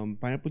like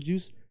pineapple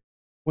juice,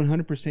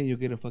 100% you'll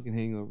get a fucking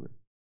hangover.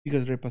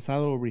 Because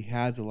repasado already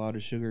has a lot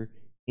of sugar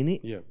in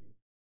it. Yeah.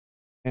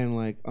 And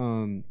like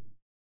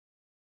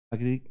I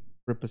think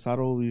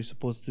reposado you're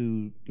supposed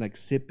to like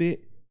sip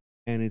it,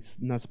 and it's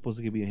not supposed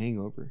to give you a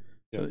hangover.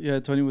 So, yeah,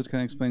 Tony was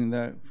kind of explaining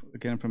that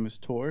again from his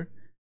tour.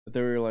 That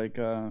they were like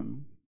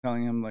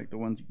telling him like the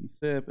ones you can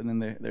sip, and then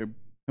they're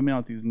coming out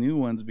with these new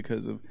ones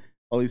because of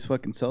all these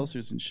fucking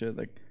seltzers and shit.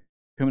 Like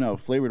coming out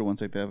with flavored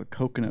ones, like they have a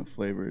coconut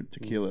flavored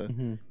tequila.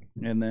 Mm-hmm.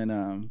 And then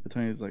but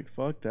Tony was like,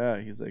 "Fuck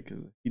that." He's like,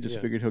 "Cause he just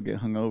Yeah. figured he'll get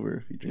hungover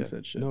if he drinks Yeah.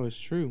 that shit." No, it's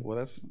true. Well,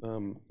 that's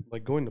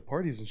like going to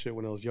parties and shit.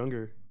 When I was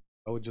younger,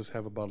 I would just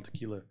have a bottle of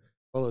tequila,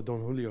 bottle of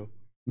Don Julio,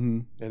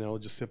 Mhm. and I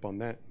would just sip on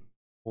that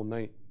all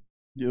night.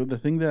 Yo, the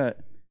thing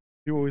that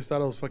People always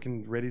thought I was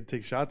fucking ready to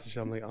take shots and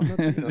shit. I'm like, I'm not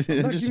taking.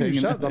 I'm not Just giving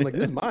you hanging shots. out. I'm like,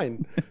 this is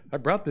mine. I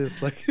brought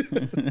this. Like,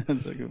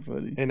 that's fucking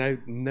funny. and I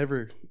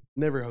never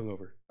hung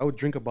over. I would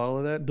drink a bottle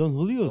of that. Don That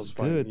Julio's was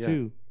fine, good yeah.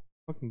 too.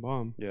 Fucking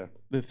bomb. Yeah.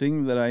 The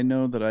thing that I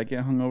know that I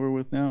get hungover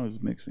with now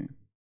is mixing.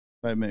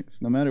 If I mix,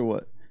 no matter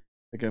what.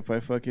 Like if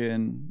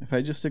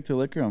I just stick to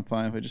liquor, I'm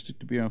fine. If I just stick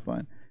to beer, I'm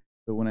fine.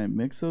 But when I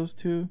mix those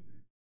two,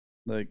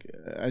 like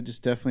I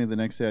just definitely the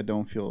next day I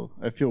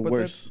feel But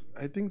worse.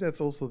 I think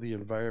that's also the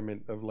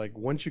environment of like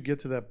once you get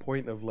to that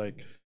point of like,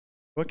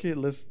 okay,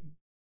 let's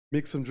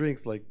mix some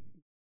drinks. Like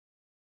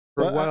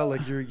for a Well, while,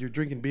 like you're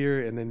drinking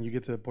beer, and then you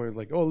get to the point of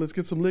like, oh, let's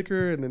get some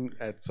liquor, and then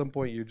at some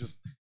point you're just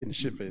in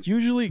shit face.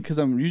 Usually, because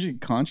I'm usually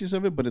conscious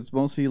of it, but it's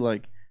mostly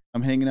like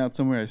I'm hanging out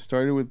somewhere. I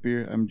started with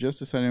beer. I'm just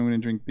deciding I'm going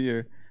to drink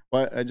beer.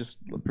 Well, I just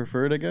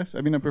prefer it, I guess.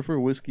 I mean, I prefer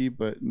whiskey,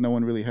 but no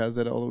one really has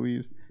that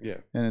always. Yeah.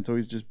 And it's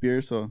always just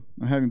beer. So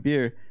I'm having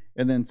beer,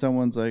 and then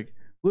someone's like,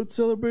 "Let's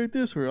celebrate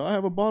this," or "I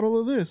have a bottle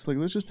of this." Like,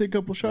 let's just take a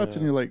couple shots,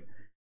 and Yeah. you're like,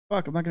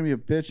 "Fuck, I'm not gonna be a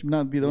bitch. I'm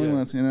not be the only Yeah.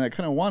 one." And I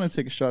kind of want to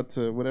take a shot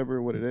to what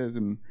it is,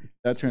 and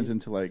that turns See.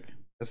 into like,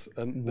 That's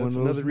One that's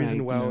of another those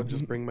reason why I nights. would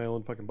just bring my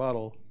own fucking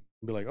bottle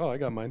and be like, oh, I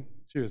got mine.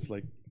 Cheers.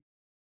 Like,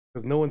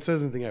 because no one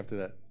says anything after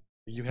that.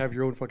 You have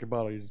your own fucking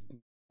bottle. You just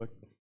fuck.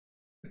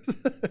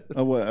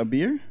 oh, what, a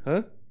beer?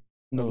 Huh?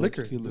 No,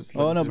 liquor. tequila. Just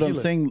Oh like no, but I'm tequila.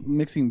 saying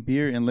mixing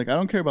beer and like I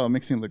don't care about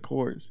mixing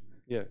liqueurs.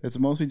 Yeah. It's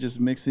mostly just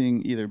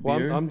mixing either Well,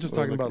 beer. I'm just or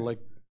talking about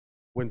liquor. like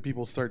when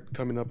people start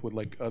coming up with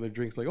like other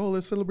drinks, like, oh,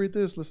 let's celebrate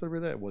this, let's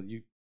celebrate that. Well,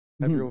 you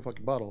have your Mhm. own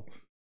fucking bottle.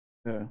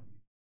 Yeah.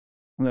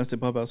 Unless they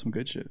pop out some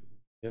good shit.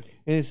 And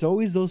it's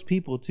always those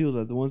people too,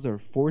 that the ones that are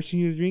forcing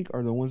you to drink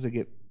are the ones that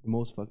get the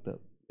most fucked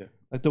up. Yeah.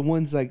 Like the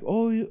ones like,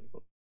 oh,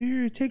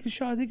 here, take a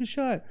shot. You're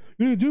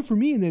gonna do it for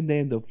me, and then they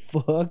end up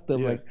fucked up.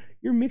 Yeah. Like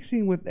you're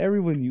mixing with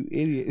everyone, you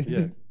idiot.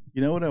 Yeah.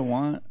 You know what I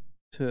want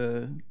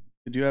to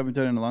do? I haven't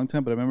done it in a long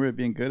time, but I remember it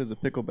being good as a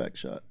pickleback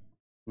shot.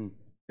 Hmm. You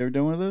ever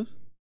done one of those?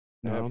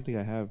 No, I don't think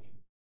I have.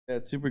 Yeah,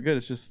 it's super good.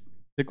 It's just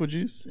pickle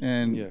juice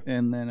and Yeah.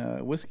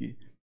 then whiskey.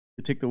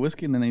 You take the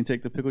whiskey and then you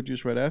take the pickle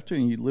juice right after,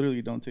 and you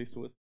literally don't taste the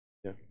whiskey.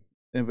 Yeah.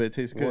 But it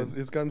tastes good. Well,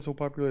 it's gotten so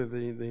popular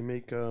they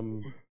make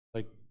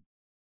like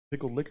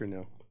pickled liquor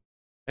now,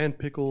 and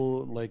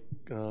pickle like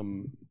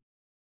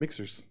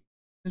mixers.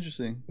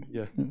 Interesting.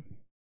 Yeah.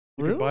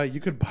 Really? You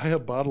could buy a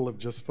bottle of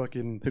just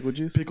fucking Pickle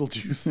juice. pickle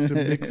juice to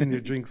mix in your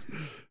drinks.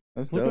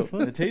 That's What the dope.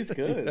 fuck? It tastes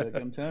good. Yeah. Like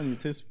I'm telling you, it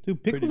tastes.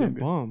 Dude, pretty pickles are damn good.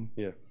 bomb.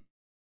 Yeah.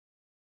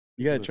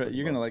 You gotta Those try. fucking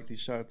You're gonna bomb. like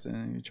these shots,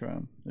 and you try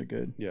them. They're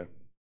good. Yeah.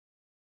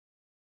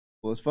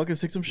 Well, let's fucking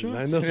stick some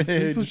shots. I know.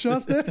 Take some Just-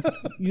 shots there.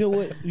 You know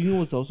what? You know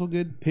what's also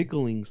good?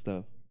 Pickling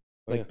stuff,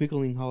 Oh, like yeah.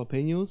 pickling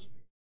jalapenos.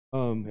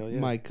 Hell yeah.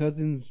 My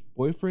cousin's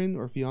boyfriend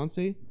or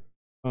fiance,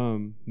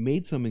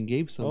 made some and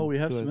gave some. Oh, we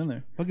have to some us. in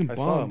there. Fucking I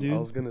bomb, saw them. dude. I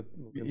was gonna.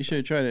 You should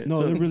have tried it. No,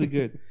 So- they're really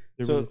good.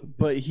 They're So, really good.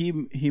 but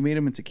he made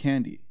them into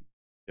candy.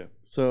 Yeah.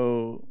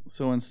 So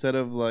instead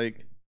of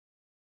like,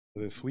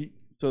 They're sweet.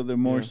 so they're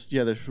more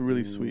Yeah. they're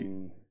really sweet.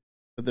 Mm.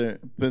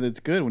 But it's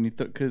good when you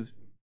because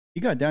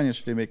he got down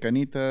yesterday, made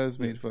carnitas,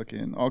 made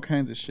fucking all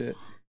kinds of shit.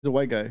 He's a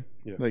white guy.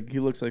 Yeah. Like he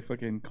looks like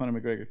fucking Conor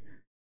McGregor.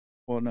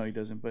 Well, no, he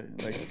doesn't. But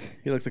like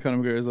he looks like Conor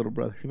McGregor's little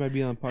brother. He might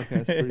be on a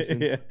podcast pretty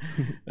soon.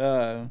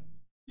 yeah.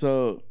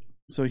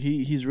 So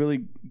he's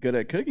really good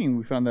at cooking.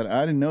 We found that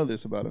I didn't know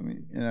this about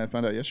him, and I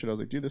found out yesterday. I was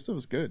like, dude, this stuff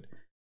is good.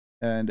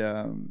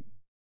 And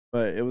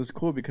but it was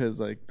cool because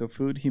like the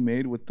food he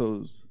made with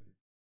those,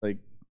 like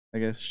I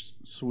guess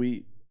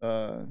sweet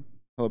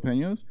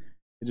jalapenos,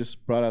 it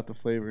just brought out the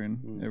flavor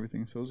and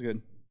everything. So it was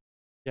good.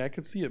 Yeah, I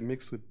could see it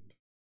mixed with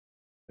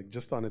like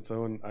just on its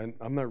own.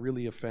 I'm not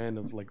really a fan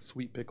of like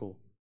sweet pickle.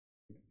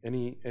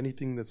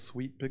 Anything that's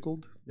sweet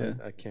pickled, Yeah.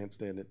 I can't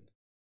stand it.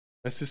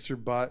 My sister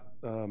bought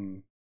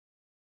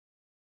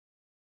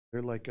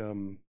they're like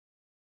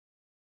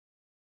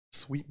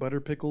sweet butter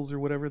pickles or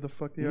whatever the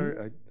fuck they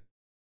are.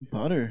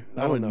 Butter. I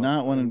I don't would know.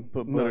 not want to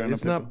put butter No, on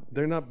it's a pickle. not.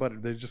 They're not butter.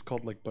 They're just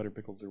called like butter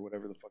pickles or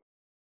whatever the fuck.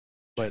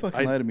 But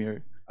Fucking lie to me.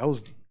 Eric. I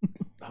was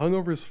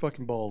hungover as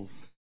fucking balls,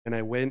 and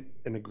I went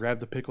and I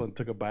grabbed the pickle and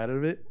took a bite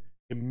of it.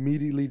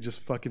 Immediately, just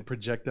fucking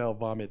projectile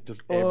vomit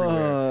just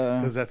everywhere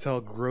because that's how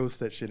gross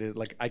that shit is.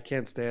 Like I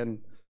can't stand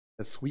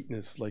the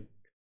sweetness. Like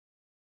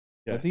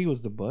I Yeah. think it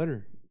was the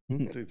butter.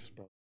 it's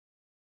probably-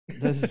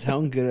 Doesn't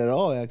sound good at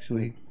all,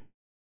 actually.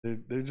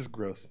 they're just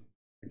gross.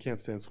 I can't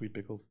stand sweet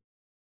pickles.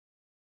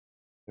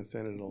 Can't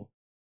stand it at all.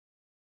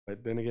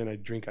 But then again, I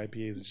drink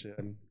IPAs and shit.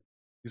 I'm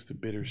used to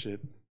bitter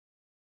shit.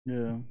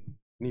 Yeah.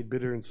 Need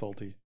bitter and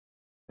salty.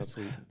 Not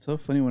sweet. It's so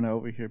funny when I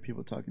overhear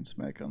people talking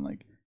smack on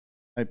like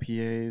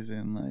IPAs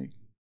and like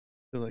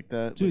shit like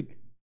that. Dude, like,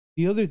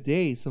 the other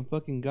day, some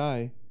fucking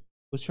guy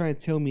was trying to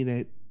tell me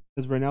that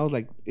because right now,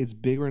 like, it's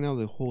big right now.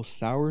 The whole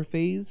sour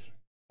phase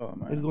oh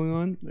man. is going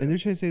on, Yeah. and they're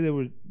trying to say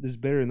that there's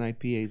better than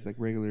IPAs, like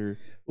regular.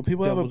 Well,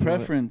 people have a doubles and all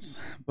that. preference,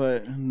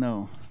 but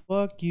no.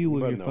 Fuck you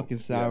with But your no, fucking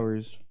yeah.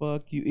 sours.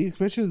 Fuck you,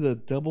 especially the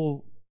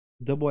double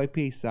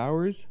IPA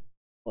sours.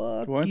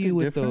 Fuck Well, aren't they you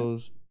with different?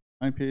 those.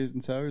 IPAs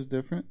and sours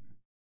different.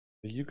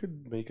 You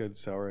could make a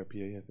sour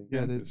IPA, I think.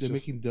 Yeah, they're It's they're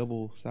just making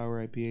double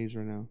sour IPAs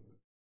right now.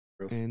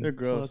 gross. And They're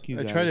gross. fuck you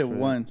I guys tried it for that.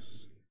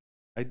 once.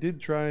 I did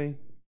try.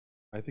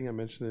 I think I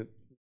mentioned it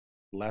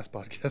last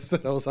podcast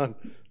that I was on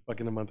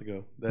fucking a month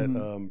ago. That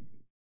Mhm.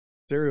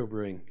 Stereo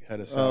Brewing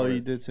had a sour. Oh, you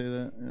did say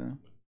that. Yeah.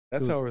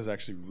 That sour was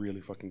actually really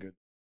fucking good.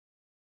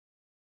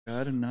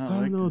 I did not I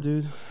like don't know, it.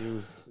 dude. It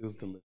was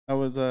delicious. I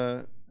was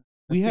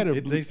We had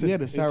It tasted, we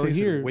had a it sour tasted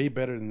here. way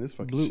better than this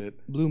fucking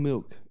shit. Blue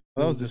milk.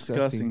 that It was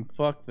disgusting.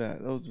 Fuck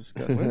that. That was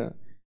disgusting.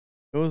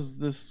 It was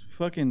this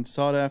fucking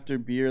sought after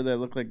beer that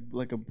looked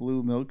like a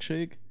blue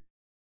milkshake.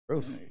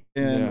 Gross.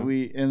 And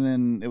Yeah. and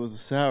then it was a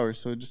sour.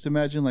 So just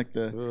imagine like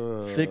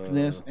the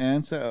thickness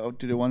and sour. Oh,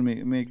 dude, it wanted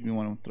me make me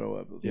want to throw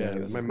up. It was Yeah,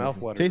 disgusting. my mouth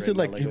watered. Tasted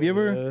right now, like- have you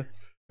ever-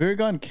 uh,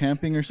 gone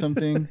camping or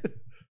something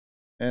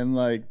and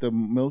like the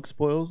milk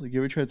spoils? Like you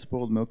ever tried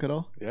spoiled milk at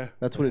all? yeah,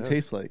 That's I what it have.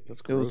 tastes like.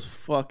 That's It was gross.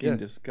 fucking Yeah.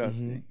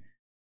 disgusting.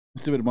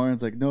 Stupid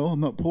Martin's like, no, I'm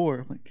not poor.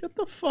 I'm like, get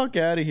the fuck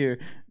out of here.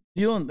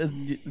 You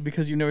don't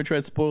because you never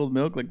tried spoiled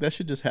milk. Like that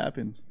shit just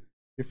happens.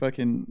 You're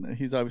fucking.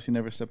 He's obviously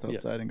never stepped Yeah.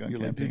 outside and gone You're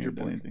like, camping dude, or you're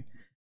done poor. anything.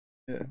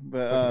 Yeah, Fucking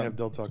but have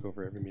Del Taco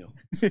for every meal.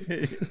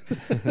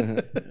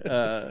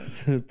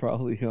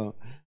 Probably, huh?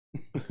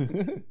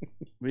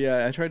 But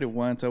yeah, I tried it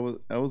once. I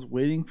was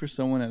waiting for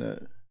someone at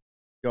a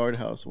yard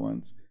house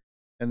once,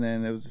 and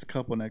then there was this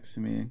couple next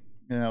to me,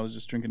 and I was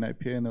just drinking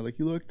IPA, and they're like,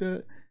 "You looked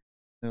at?"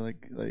 They're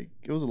like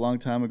it was a long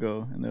time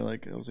ago, and they're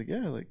like, I was like,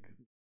 "Yeah, like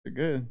they're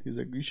good." He's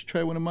like, "You should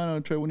try one of mine.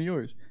 I'll try one of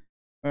yours."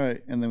 All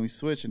right, and then we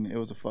switched, and it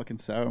was a fucking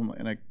sour,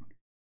 and I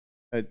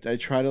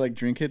tried to like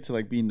drink it to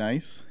like be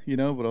nice, you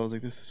know, but I was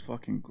like, "This is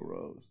fucking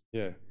gross."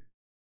 Yeah.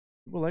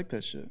 People like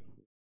that shit.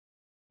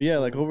 But yeah,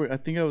 like I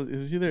think it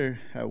was either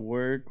at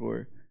work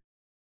or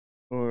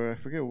I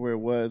forget where it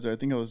was, or I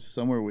think I was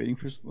somewhere waiting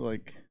for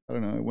like I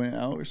don't know, I went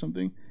out or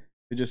something.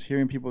 But just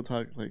hearing people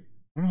talk like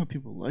I don't know how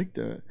people like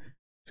that.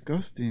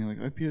 Disgusting. Like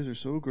IPAs are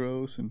so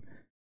gross and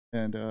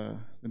they're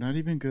not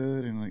even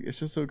good and like it's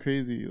just so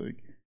crazy.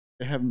 Like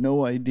they have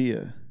no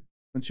idea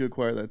once you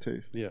acquire that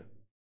taste. Yeah.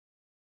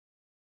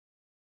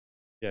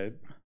 Yeah.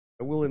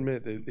 I will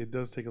admit it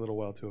does take a little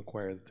while to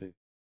acquire the taste,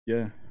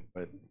 Yeah.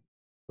 but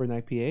For an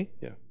IPA?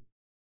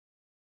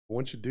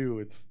 once you do,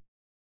 it's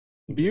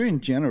Beer in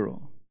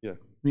general. Yeah.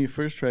 When you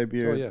first try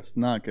beer, Oh, yeah. it's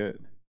not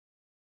good.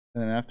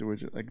 And then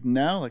afterwards, like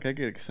now, like I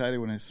get excited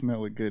when I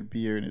smell a good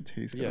beer and it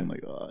tastes good. Yeah. I'm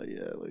like, oh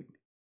yeah, like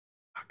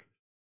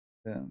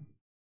yeah.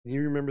 Can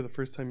you remember the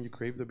first time you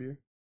craved a beer?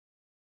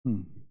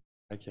 Hmm.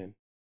 I can.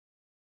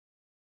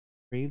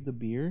 Crave the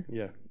beer?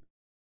 Yeah.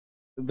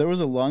 There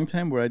was a long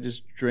time where I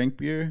just drank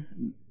beer,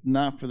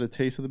 not for the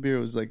taste of the beer.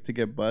 It was like to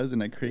get buzz,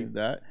 and I craved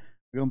that.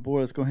 Like, I'm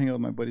bored. Let's go hang out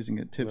with my buddies and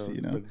get tipsy, No,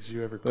 you know. But did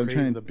you ever But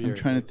crave the beer? I'm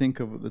trying to think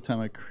of the time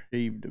I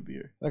craved a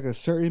beer. Like a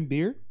certain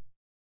beer?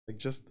 Like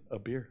just a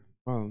beer.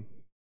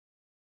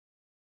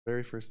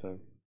 Very first time.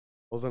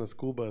 I was on a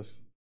school bus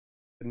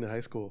in high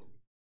school,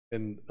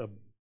 and I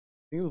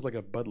think it was like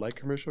a Bud Light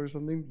commercial or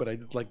something. But I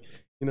just like,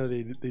 you know,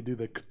 they do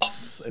the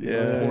and they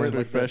Yeah, pour it's it like that.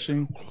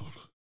 refreshing.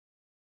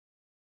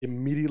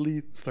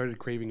 Immediately started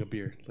craving a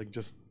beer, like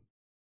just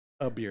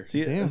a beer.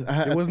 See, Damn.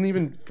 It wasn't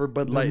even for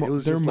Bud Light. It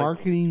was their just like,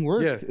 marketing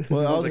worked. Yeah.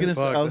 well, I was like, gonna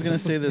fuck, I was this gonna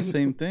is- say the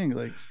same thing.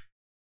 Like,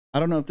 I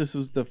don't know if this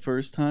was the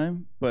first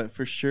time, but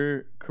for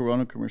sure,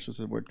 Corona commercials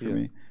have worked for Yeah.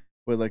 me.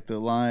 With like the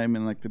lime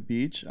and like the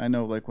beach, I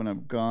know like when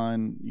I've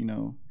gone, you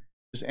know,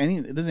 just any.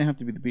 It doesn't have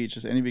to be the beach,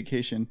 just any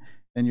vacation,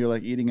 and you're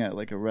like eating at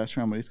like a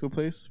restaurant, marisco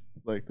place.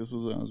 Like this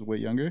was when I was way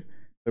younger.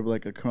 But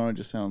like a Corona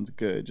just sounds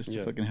good, just to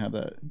Yeah. fucking have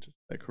that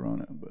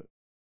Corona. But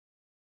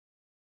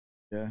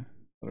yeah,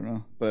 I don't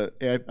know. But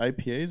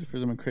IPAs, the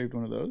first time I craved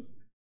one of those,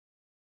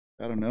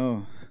 I don't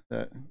know.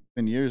 That it's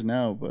been years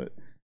now, but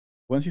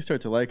once you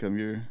start to like them,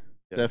 you're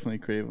definitely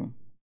crave them.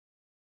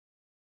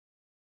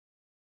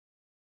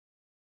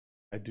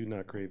 I do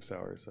not crave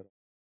sours.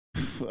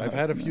 I've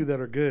had a few that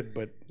are good,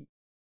 but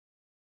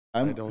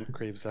I don't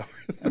crave sours.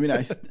 I mean,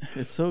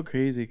 it's so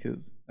crazy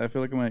because I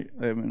feel like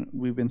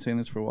we've been saying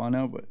this for a while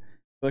now, but I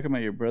feel like I'm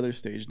at your brother's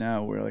stage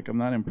now where like I'm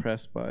not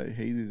impressed by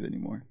hazies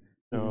anymore.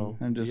 No,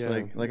 I'm just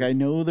like I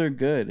know they're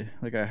good.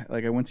 Like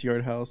I went to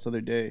Yard House the other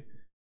day,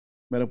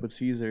 met up with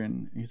Caesar,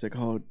 and he's like,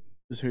 "Oh,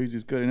 this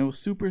hazy's good," and it was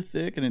super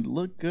thick and it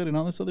looked good and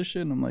all this other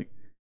shit, and I'm like,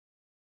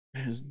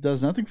 it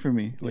does nothing for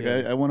me. Like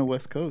I want a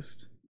West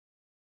Coast.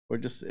 Or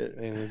just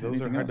and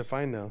those are hard to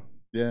find now.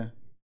 Yeah,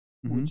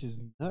 which is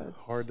nuts.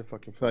 Hard to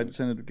fucking. So I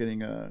just ended up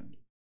getting a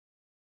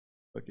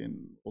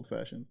fucking old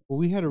fashioned. Well,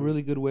 we had a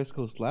really good West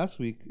Coast last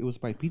week. It was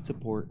by Pizza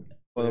Port.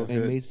 Oh, that was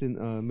and good.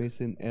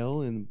 Mason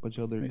L and a bunch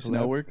of other. Mason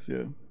L works, yeah.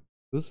 It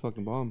was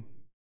fucking bomb.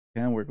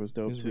 Can work was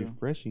dope it was too.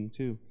 Refreshing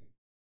too.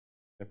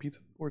 Yeah, Pizza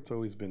Port's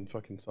always been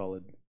fucking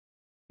solid.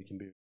 You can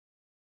do.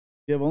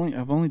 Yeah,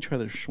 I've only tried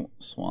their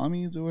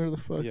Swamis or whatever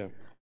the fuck. Yeah.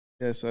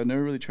 Yeah, so I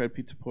never really tried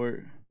Pizza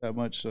Port that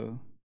much. So.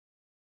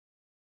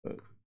 But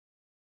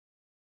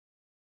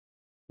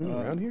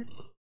around here?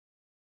 I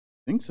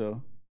think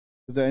so,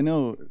 because I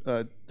know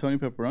Tony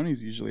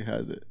Pepperoni's usually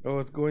has it. Oh,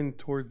 it's going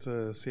towards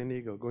San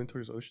Diego, going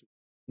towards Ocean.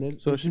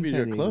 So it should be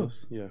there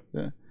close. Yeah.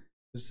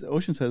 This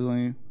Oceanside is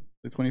only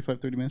like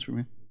 25-30 minutes from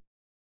me.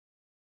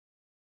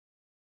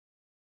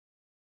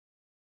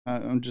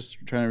 I'm just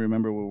trying to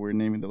remember what we're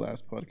naming the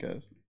last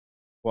podcast.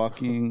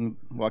 Walking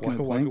on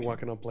planks.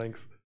 Walking on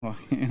planks.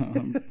 Walking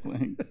on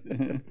planks.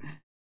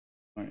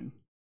 Fine.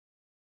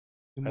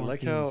 I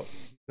like how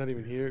he's not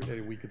even here,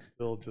 and we could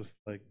still just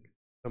like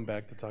come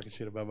back to talking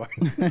shit about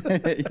Martin.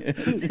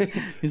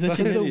 He's such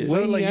an idiot.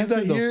 So, like, he's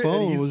not here.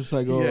 Phone was just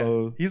like,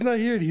 oh, he's not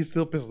here, and he's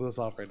still pissing us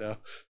off right now.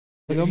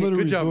 Like, I'm at a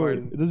Good job, resort.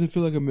 Martin. It doesn't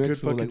feel like a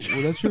Mexico. Like,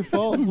 well, that's your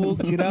fault. We'll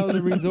get out of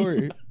the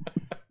resort.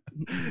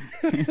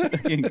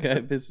 Fucking guy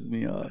pisses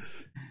me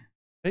off.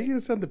 How are you gonna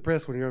sound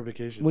depressed when you're on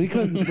vacation? When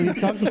he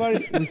talks about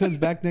it, when he comes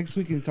back next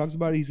week and he talks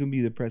about it, he's gonna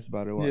be depressed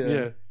about it. Watch.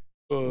 Yeah.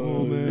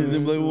 Oh, man.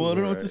 He's like, well, I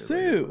don't know what to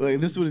say.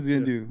 Like, this is what he's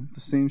gonna do. The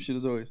same shit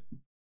as always. It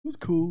was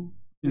cool.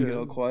 And get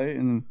all quiet,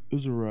 and then It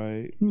was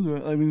alright.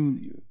 I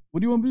mean, what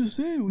do you want me to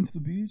say? I went to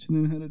the beach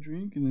and then had a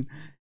drink, and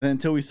then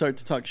until we start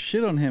to talk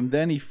shit on him,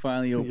 then he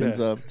finally opens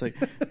up.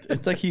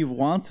 It's like he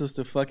wants us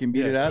to fucking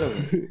beat it out of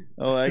him.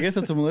 Oh, I guess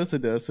that's what Melissa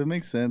does. So it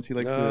makes sense. He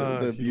likes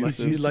the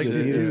abusive. He likes shit.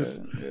 the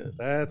abuse. Yeah.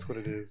 That's what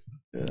it is.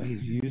 Yeah.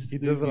 He's used He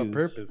to does it on abuse.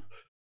 purpose.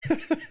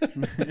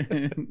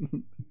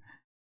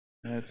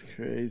 That's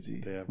crazy.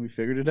 Damn. We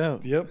figured it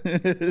out. Yep.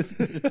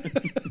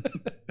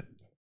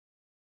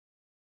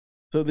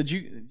 So did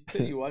you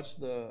say you watched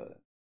the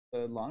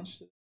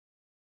launch?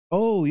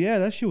 Oh yeah,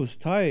 that shit was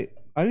tight.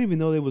 I didn't even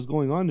know that was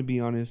going on, to be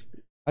honest.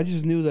 I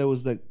just knew that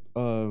was like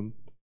I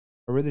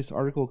read this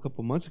article a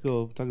couple months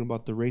ago talking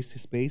about the race to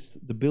space.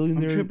 The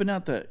billionaire I'm tripping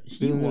out that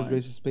he won.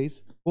 race to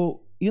space.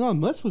 Well, Elon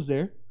Musk was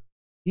there.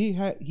 He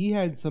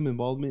had some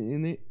involvement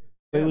in it,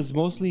 but it was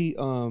mostly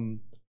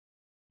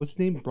what's his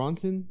name?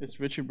 Bronson. It's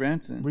Richard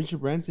Branson.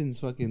 Richard Branson's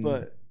fucking.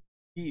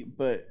 It's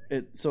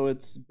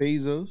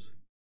Bezos.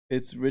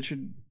 It's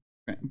Richard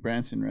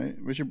Branson, right?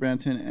 Richard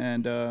Branson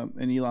and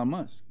Elon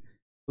Musk.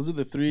 Those are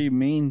the three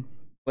main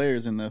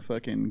players in the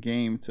fucking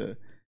game to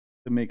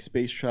make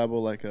space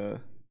travel like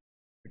a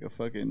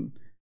fucking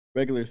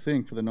regular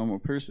thing for the normal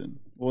person.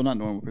 Well, not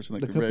normal person,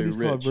 like the the very company's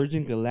rich. called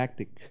Virgin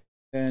Galactic.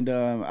 And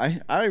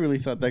I really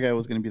thought that guy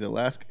was gonna be the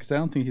last, because I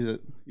don't think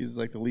he's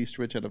like the least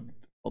rich out of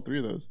all three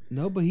of those.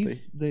 No, but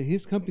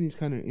his company's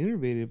kind of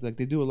innovative. Like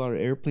they do a lot of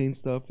airplane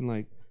stuff, and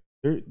like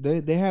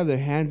they have their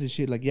hands and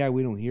shit. Like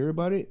we don't hear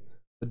about it,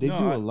 but they do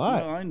a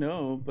lot. No, I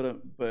know,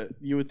 but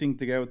you would think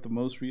the guy with the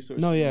most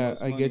resources. No, yeah,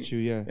 most I money, get you.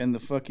 Yeah, and the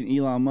fucking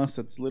Elon Musk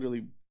that's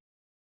literally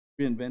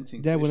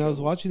reinventing. Yeah, when I was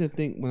travel. watching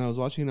when I was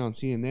watching it on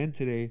CNN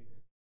today,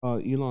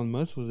 Elon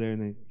Musk was there,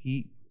 and then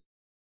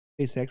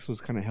SpaceX was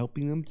kind of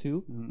helping them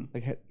too. Mm-hmm.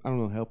 Like I don't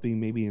know, helping,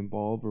 maybe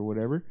involved or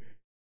whatever.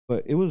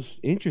 But it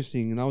was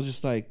interesting, and I was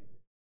just like,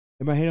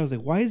 in my head, I was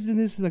like, why isn't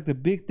this like the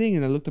big thing?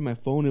 And I looked at my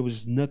phone, it was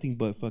just nothing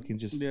but fucking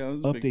just it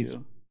was a big updates.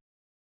 deal.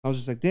 I was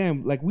just like,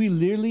 damn, like I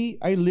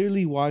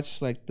literally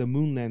watched like the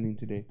moon landing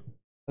today.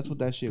 That's what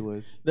that shit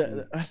was.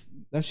 That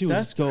shit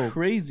was dope.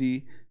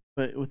 Crazy.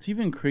 But what's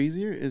even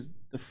crazier is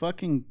the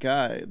fucking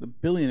guy, the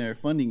billionaire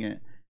funding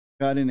it,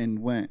 got in and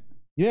went.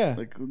 Yeah,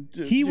 like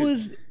he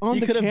was on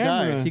the camera. He could have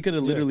died. He could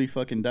have literally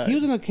fucking died. He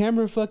was on the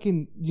camera,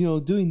 fucking,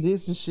 doing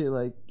this and shit,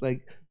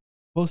 like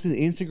posting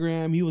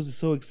Instagram. He was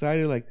so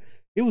excited, like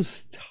it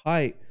was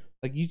tight.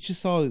 Like you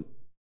just saw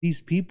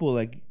these people,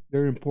 like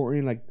they're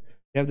important, like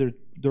they have their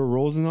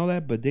roles and all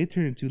that, but they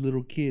turn into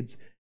little kids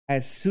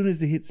as soon as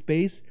they hit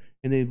space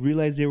and they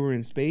realized they were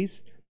in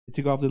space. They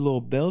took off their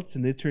little belts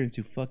and they turned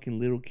into fucking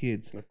little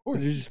kids. Of course,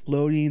 and they're just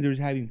floating. They're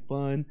just having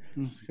fun.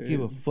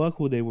 Give a fuck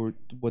what they were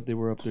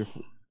up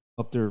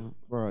there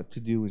for, to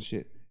do and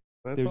shit.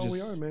 That's all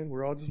we are, man.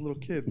 We're all just little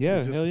kids.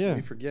 Yeah, hell yeah.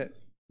 We forget.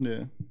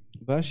 Yeah,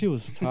 but that shit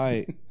was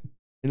tight.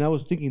 And I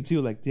was thinking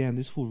too, like, damn,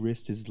 this fool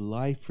risked his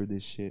life for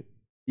this shit.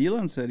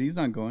 Elon said he's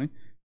not going.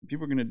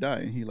 People are gonna die,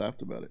 and he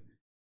laughed about it.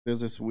 There's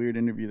this weird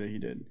interview that he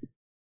did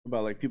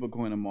about like people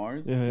going to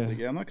Mars. Yeah, He's yeah. like,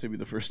 yeah, I'm not gonna be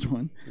the first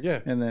one. Yeah,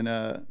 And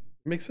then,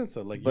 makes sense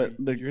though. Like, but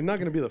you're not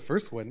gonna be the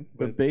first one.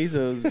 but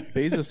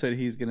Bezos said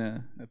he's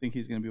gonna. I think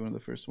he's gonna be one of the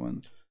first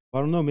ones. I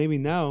don't know. Maybe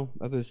now,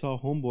 after I saw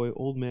Homeboy,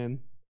 old man,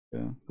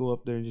 Yeah. go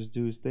up there and just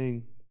do his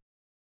thing.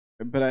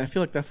 But I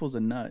feel like that fool's a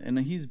nut, and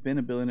he's been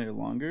a billionaire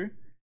longer.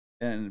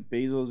 And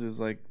Bezos is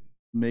like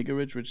mega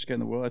richest guy in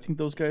the world. I think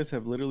those guys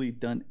have literally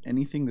done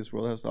anything this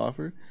world has to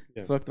offer.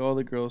 Yeah. Fucked all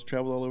the girls,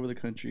 traveled all over the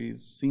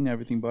countries, seen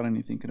everything, bought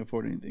anything, can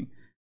afford anything.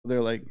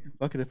 They're like,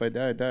 fuck it, if I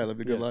die, I die. I live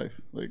a good Yeah. life.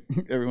 Like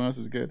everyone else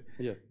is good.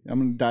 Yeah. I'm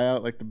gonna die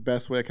out like the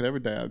best way I could ever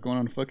die out, going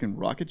on a fucking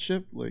rocket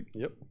ship. Like,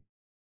 Yep.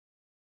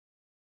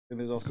 and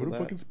there's Let's also go to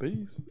that. fucking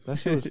space. That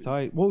shit was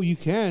tight. Well, you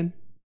can,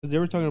 because they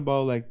were talking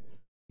about like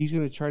he's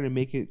gonna try to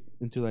make it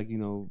into like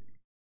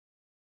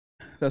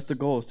That's the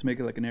goal, is to make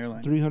it like an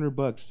airline.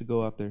 $300 to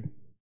go out there.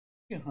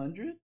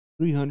 300?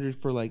 300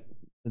 for like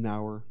an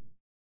hour.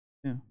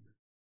 Yeah.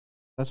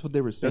 That's what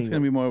they were saying. That's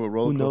gonna be more of a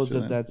roller Who coaster.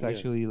 knows if then. that's Yeah.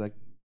 actually like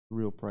the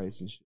real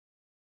price and shit.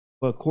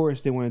 But of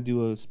course, they want to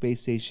do a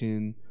space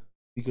station.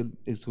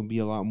 It's gonna be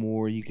a lot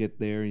more. You get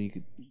there and you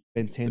could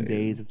spend 10 Stay.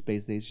 days at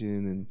space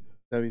station and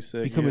That'd be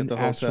sick. become You an get the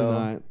hotel.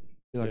 astronaut,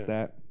 shit like Yeah.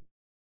 that.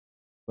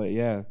 But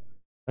yeah,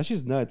 that's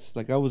just nuts.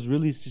 Like I was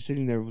really just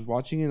sitting there, was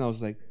watching it, and I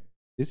was like,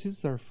 "This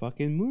is our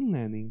fucking moon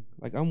landing."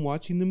 Like I'm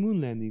watching the moon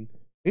landing.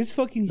 It's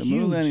fucking The huge.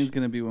 moon landing is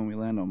gonna be when we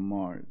land on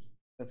Mars.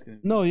 That's gonna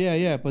be No,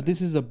 yeah, but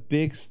this is a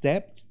big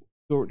step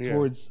Yeah.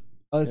 towards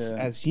us Yeah.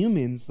 as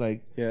humans.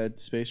 Like, yeah,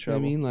 it's space you know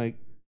travel. what I mean, like,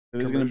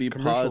 There's gonna be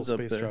Commercial pods up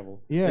space there.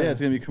 travel. yeah, Yeah,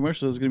 it's gonna be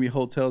commercial. There's gonna be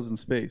hotels in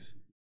space.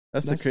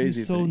 That's the gonna be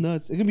crazy so thing.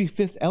 nuts. It's gonna be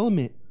Fifth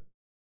Element.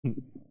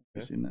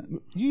 I've seen that.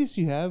 Yes,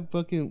 you have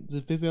fucking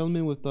the Fifth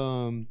Element with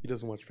He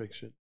doesn't watch fake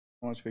shit.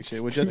 I watch fake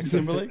shit with Justin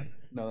Timberlake.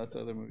 No, that's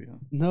the other movie, huh?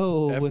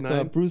 no with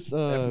F9? Bruce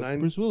F9?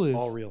 Bruce Willis.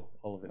 All real,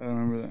 all of it. I don't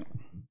remember that.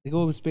 They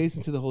go in space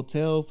into the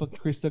hotel. Fucking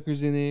Chris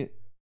Tucker's in it.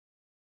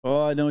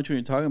 Oh, I know what you're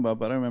talking about,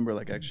 but I don't remember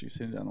like actually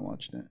sitting down and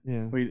watching it.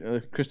 Yeah,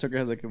 Wait, Chris Tucker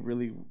has like a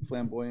really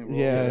flamboyant role.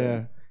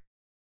 yeah.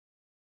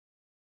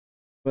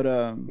 But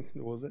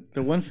What was it?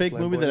 the one fake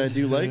movie that I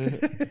do like,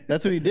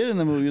 that's what he did in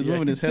the movie. He was Yeah.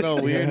 moving his head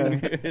all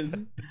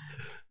weird.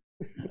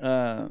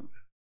 Yeah.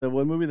 The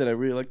one movie that I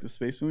really liked, the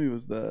space movie,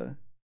 was the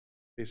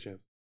Space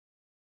Jams.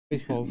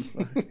 Baseballs.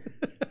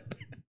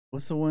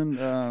 what's the one with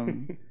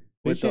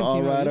Space the Jam all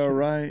came out right, this all year.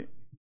 right,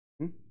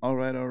 Hmm?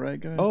 all right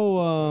guy.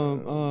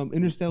 Oh,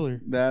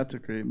 Interstellar. That's a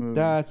great movie.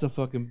 That's a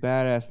fucking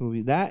badass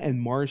movie. That and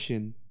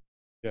Martian.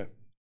 Yeah.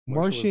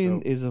 Martian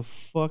dope. is a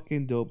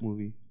fucking dope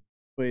movie.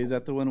 Wait, is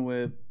that the one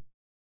with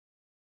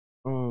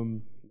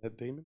Matt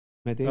Damon?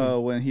 Matt Damon. oh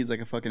when he's like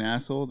a fucking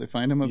asshole? They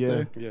find him up Yeah.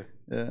 there. Yeah.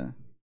 Yeah,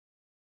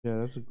 Yeah,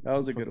 that's that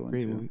was a good fucking one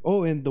great too. movie.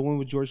 Oh, and the one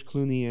with George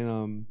Clooney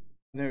and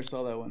I never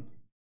saw that one.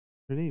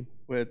 her name,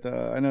 With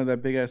I know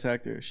that big ass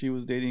actor. She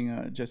was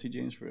dating Jesse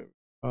James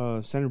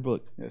forever. Sandra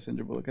Bullock. Yeah,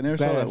 Sandra Bullock. I never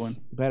saw that one.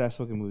 Badass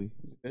fucking movie.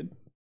 Was it good?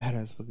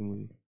 Badass fucking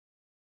movie.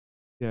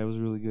 Yeah, it was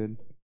really good.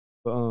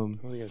 But don't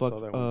think I fuck saw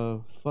that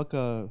one.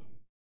 fuck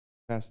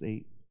Fast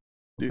 8.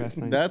 Or Dude, Fast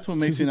 9. that's what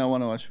makes me not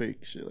want to watch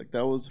fake shit. Like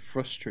that was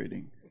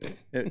frustrating.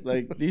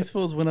 Like these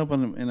fools went up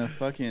on in a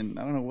fucking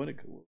I don't know what it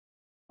could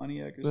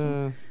Pontiac or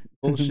some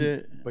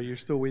bullshit. But you're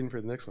still waiting for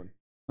the next one.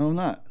 No, I'm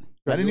not. I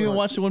That's didn't even what-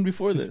 watch the one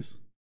before this.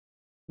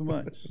 Too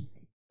much.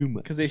 Too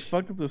much. Because they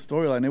fucked up the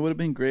storyline. It would have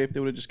been great if they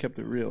would have just kept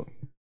it real.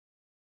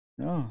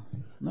 No.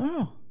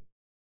 But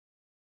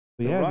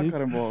The yeah, Rock dude,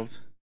 got involved.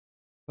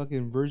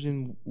 fucking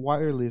Virgin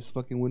Wireless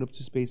fucking went up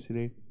to space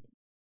today.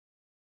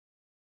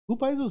 Who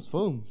buys those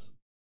phones?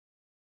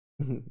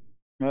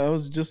 I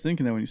was just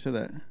thinking that when you said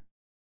that.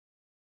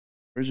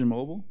 Virgin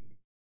Mobile?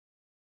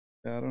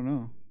 Yeah, I don't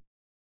know.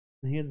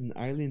 He has an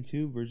island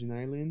too, Virgin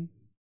Island.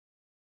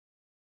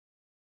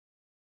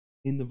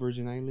 In the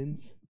Virgin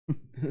Islands. I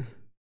have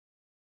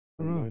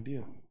don't no know.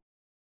 idea.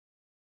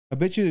 I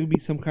bet you it would be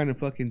some kind of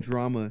fucking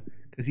drama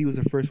because he was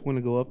the first one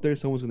to go up there.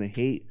 Someone's gonna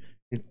hate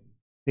and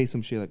say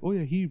some shit like, "Oh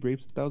yeah, he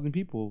raped 1,000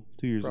 people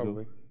 2 years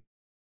Probably. ago."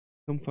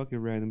 Some fucking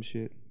random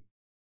shit.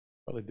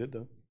 Probably did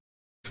though.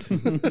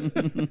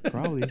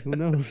 Probably. Who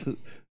knows?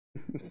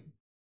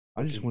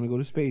 I just want to go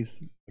to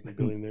space. Fucking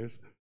billionaires.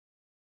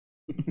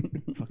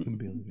 Fucking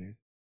billionaires.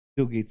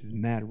 Bill Gates is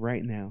mad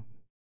right now.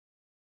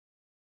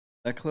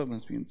 That club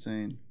must be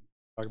insane.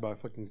 Talk about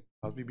fucking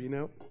Cosby being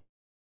out.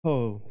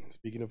 Oh,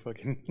 Speaking of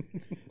fucking.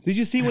 did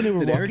you see when they were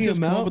Did Eric walking just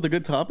him come up out? with a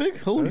good topic?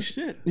 Holy Huh?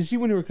 shit. Did you see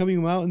when they were coming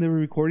him out and they were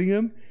recording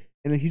him,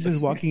 and then he's just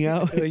walking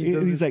out? he and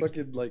does he's his like,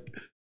 fucking like.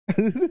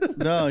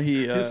 No,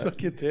 he his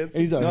fucking dance.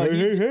 and he's like, No, hey,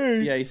 he- hey,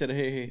 hey. yeah, he said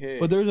hey, hey, hey.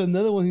 But there was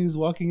another one he was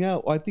walking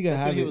out. Oh, I think I That's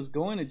have when he it. was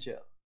going to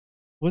jail.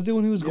 Was it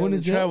when he was going to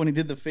the trial jail? when he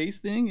did the face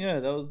thing? Yeah,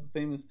 that was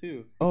famous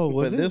too. Oh,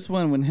 was but it? this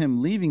one, when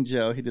him leaving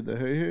jail, he did the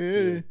hey, hey,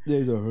 hey. Yeah,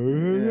 he's like, hey,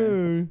 hey,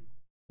 Yeah. hey.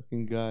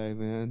 Fucking guy,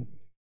 man.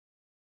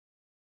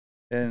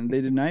 And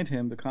they denied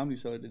him. The Comedy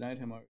Cellar denied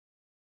him art.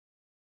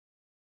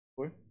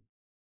 What?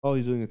 Oh,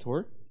 he's doing a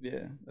tour?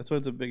 Yeah, that's why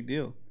it's a big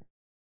deal.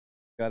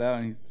 got out,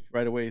 and he's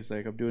right away. He's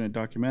like, I'm doing a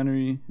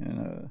documentary,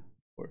 and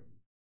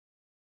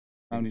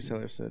comedy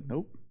seller said,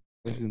 nope.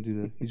 He's gonna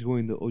do that. He's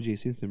going the O.J.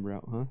 Simpson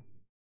route, huh?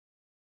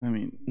 I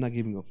mean, Not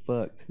giving a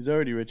fuck. he's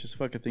already rich as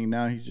fuck. I think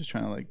now he's just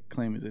trying to like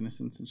claim his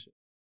innocence and shit.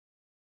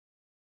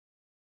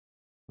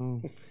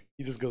 Oh,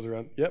 He just goes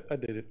around. Yep, I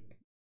did it.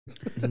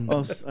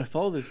 Oh, I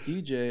follow this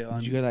DJ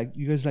on. you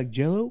guys like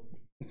Jello?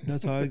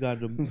 That's how I got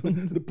them.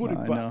 The pudding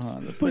I know, pops. huh?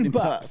 The Pudding pudding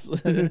pops.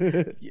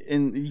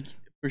 And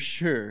for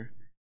sure,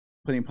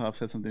 pudding pops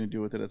had something to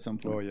do with it at some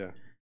point. Oh yeah.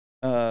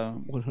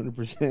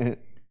 100%.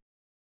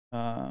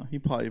 He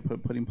probably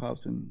put pudding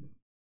pops in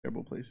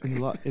terrible places.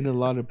 In a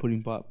lot of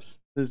pudding pops.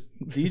 This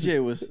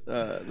DJ was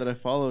that I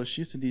follow.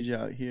 She used to DJ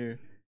out here,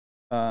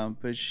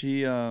 but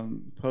she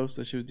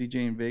posted that she was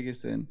DJing in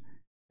Vegas and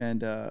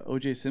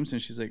O.J. Simpson.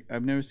 She's like,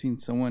 I've never seen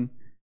someone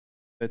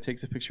that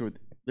takes a picture with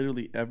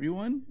literally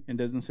everyone and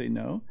doesn't say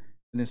no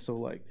and is so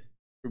liked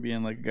for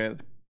being like a guy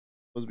that's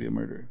supposed to be a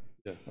murderer.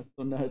 Yeah. That's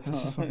so nuts.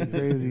 That's just fucking It's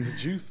crazy. a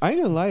juice. I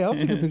ain't gonna lie, I'll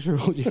take a picture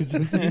of O.J.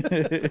 Simpson.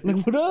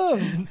 Like, what up?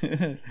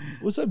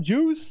 What's up,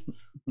 Juice?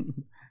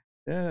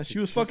 Yeah, she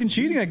was fucking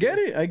cheating. I get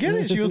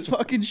it. She was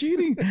fucking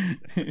cheating.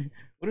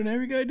 Wouldn't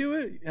every guy do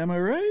it? Am I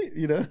right?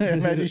 You know,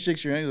 imagine he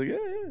shakes your hand. He's like,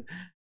 yeah.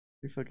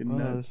 You're fucking Oh,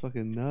 nuts. that's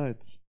fucking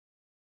nuts.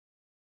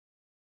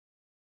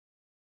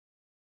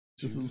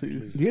 Just Juice,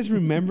 loose. Do you guys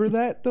remember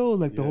that though?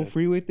 Like the whole Yeah.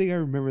 freeway thing? I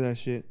remember that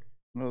shit.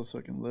 I was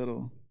fucking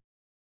little.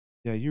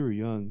 Yeah, you were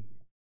young.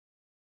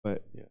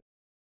 But Yeah.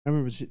 I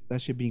remember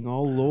that shit being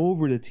all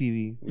over the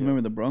TV. You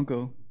remember the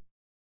Bronco?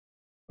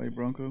 White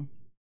Bronco?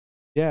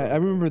 Yeah, I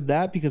remember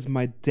that because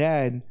my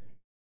dad,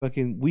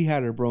 we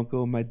had our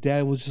Bronco. And my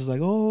dad was just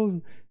like,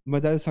 oh, my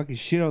dad was talking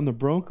shit on the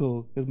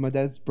Bronco because my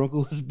dad's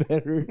Bronco was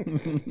better.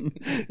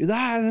 He's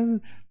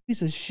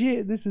piece of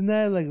shit, this and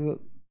that. Like,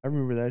 I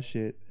remember that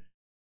shit.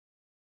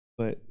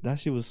 But that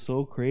shit was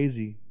so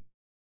crazy.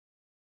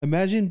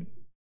 Imagine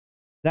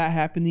that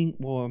happening.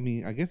 Well, I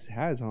mean, I guess it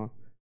has, huh?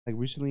 Like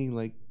recently,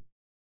 like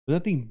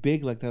nothing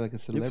big like that, like a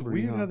celebrity. It's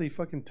weird huh? how they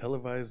fucking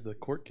televised the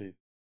court case.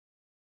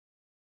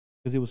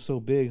 Because it was so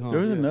big, huh? There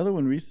was Yeah. another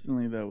one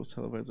recently that was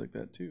televised like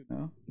that too,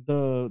 no?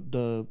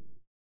 The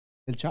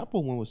El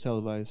Chapo one was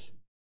televised.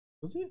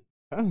 Was it?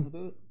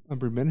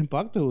 Men in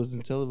Pacto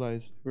wasn't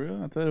televised. For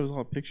real? I thought it was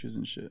all pictures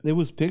and shit. There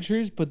was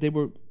pictures, but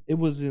it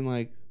was in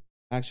like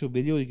actual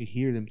video. You could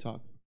hear them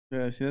talk.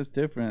 Yeah, see, that's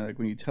different. Like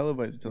when you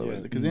televise it. Yeah.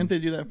 Because didn't they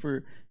do that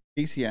for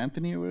Casey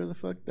Anthony or whatever the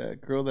fuck?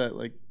 That girl that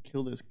like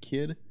killed his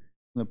kid in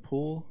the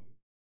pool?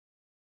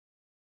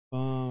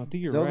 I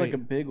think you're That right. was like a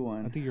big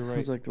one. I think you're It right.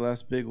 was like the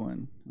last big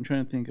one. I'm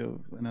trying to think of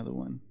another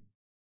one.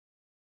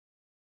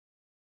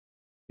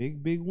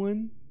 Big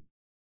one.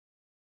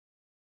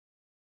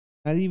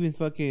 Not even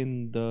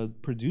fucking the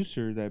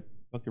producer that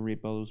fucking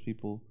raped all those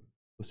people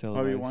was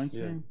televised. Harvey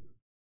Weinstein?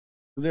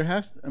 Because there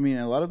has to, I mean,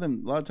 a lot of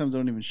times they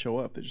don't even show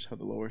up. They just have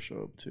the lawyer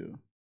show up too.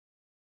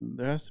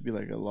 There has to be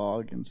like a law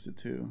against it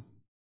too.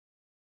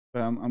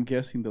 But I'm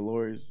guessing the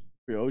lawyers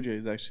for OJ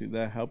is actually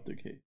that helped their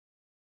case.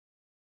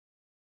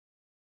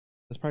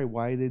 That's probably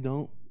why they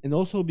don't. And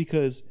also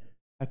because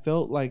I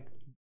felt like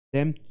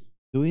them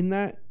doing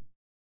that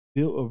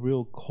built a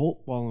real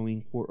cult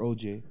following for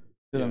OJ.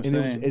 That's what I'm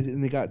And saying.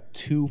 and they got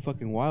too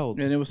fucking wild.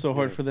 And it was so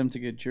hard Yeah. for them to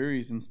get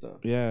juries and stuff.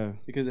 Yeah.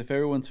 Because if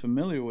everyone's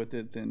familiar with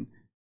it, then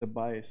the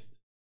biased.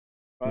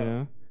 trial,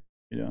 Yeah.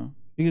 You know?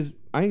 Because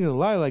I ain't gonna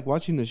lie, like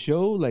watching the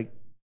show, like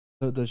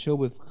the show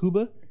with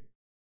Cuba,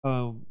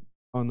 on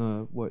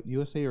what,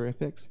 USA or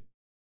FX,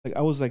 like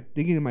I was like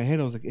thinking in my head,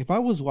 I was like, if I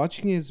was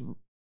watching it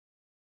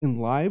in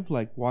live,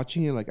 like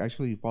watching it, like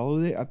actually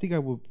followed it, I think I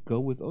would go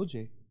with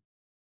OJ.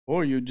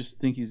 Or you just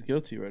think he's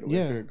guilty right away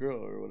Yeah. for a girl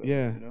or whatever.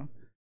 Yeah. You know?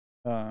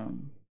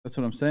 That's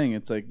what I'm saying.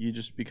 It's like you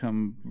just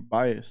become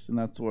biased, and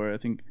that's where I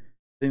think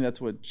that's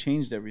what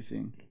changed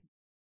everything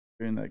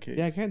during that case.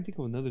 Yeah, I can't think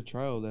of another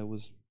trial that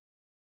was.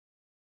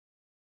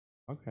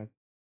 Okay.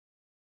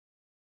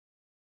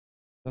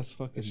 That's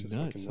fucking It's just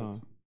nuts, fucking huh?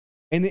 nuts.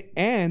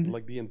 And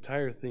Like the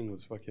entire thing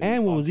was fucking.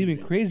 And what on was even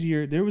TV.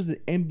 crazier, there was the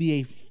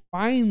NBA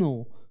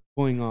final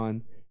going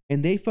on,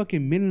 and they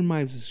fucking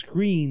minimized the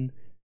screen.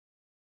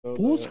 So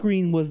Full the-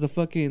 screen was the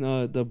fucking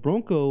the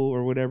Bronco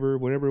or whatever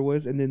it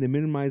was, and then they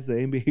minimized the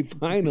NBA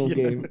final Yeah.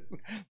 game.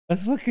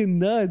 That's fucking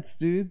nuts,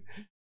 dude.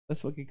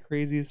 That's fucking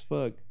crazy as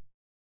fuck.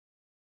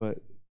 But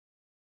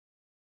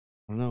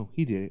I don't know.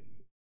 He did it.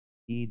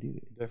 He did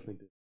it. Definitely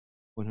did.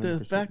 100%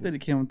 The fact that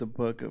did. he came with the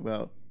book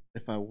about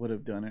if I would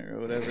have done it or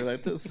whatever,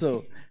 like that's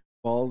so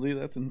ballsy.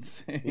 That's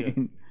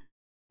insane.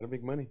 Gotta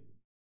make money.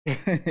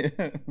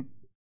 Yeah.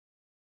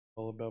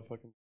 All about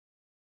fucking.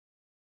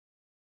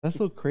 That's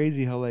so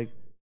crazy how like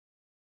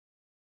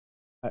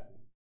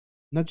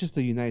not just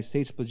the United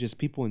States, but just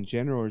people in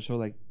general are so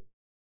like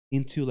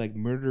into like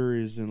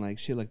murderers and like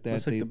shit like that.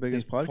 That's like the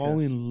biggest they fall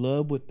podcast. in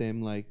love with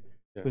them, like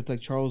Yeah. with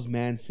like Charles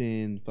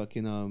Manson,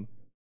 fucking guy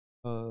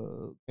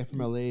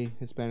from LA,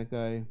 Hispanic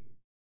guy,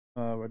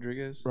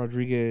 Rodriguez.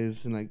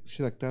 Rodriguez, and like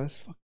shit like that. That's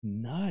fucking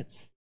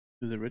nuts.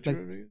 Is it Richard like-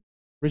 Rodriguez?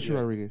 Richard Yeah.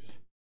 Rodriguez.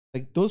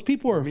 Like those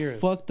people are Ramirez.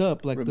 fucked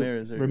up. Like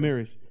Ramirez, there you go.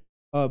 Ramirez.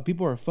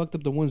 people are fucked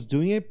up, the ones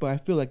doing it, but I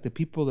feel like the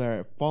people that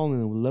are falling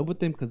in love with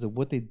them because of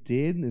what they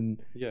did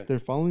and Yeah. they're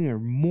following are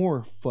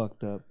more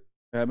fucked up.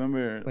 I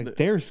remember Like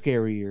they're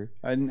scarier.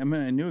 I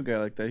knew a guy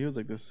like that. He was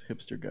like this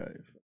hipster guy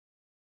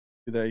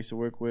that I used to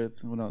work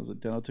with when I was a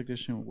dental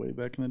technician way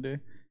back in the day.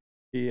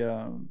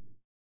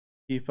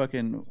 He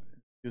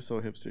was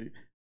so hipster.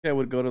 I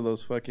would go to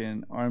those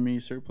fucking army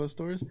surplus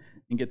stores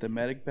and get the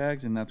medic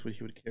bags, and that's what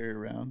he would carry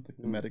around, like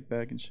the medic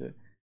bag and shit.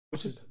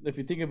 Which is, if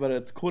you think about it,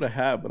 it's cool to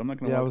have, but I'm not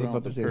gonna. Yeah, I walk was around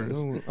about to with say,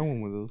 a purse. I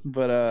want one of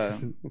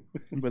those.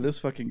 But this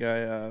fucking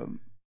guy,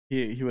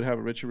 he would have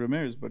a Richard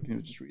Ramirez book, and he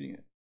was just reading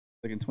it,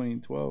 like in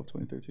 2012,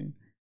 2013,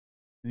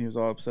 and he was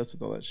all obsessed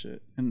with all that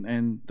shit.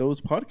 And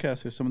those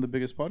podcasts are some of the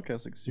biggest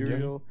podcasts, like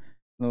Serial,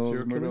 those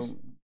Serial murder. killers?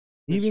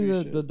 Even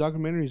mystery shit. the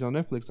documentaries on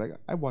Netflix, like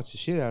I watched the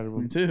shit out of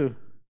them. Me too.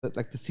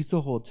 Like the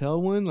Cecil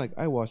Hotel one, like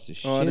I watched the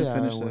shit Oh, I didn't out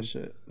finish of that one.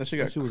 shit. That shit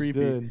got That shit was creepy.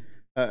 good.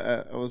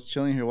 I was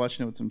chilling here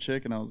watching it with some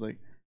chick, and I was like,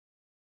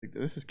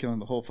 this is killing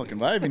the whole fucking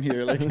vibe in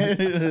here. Like,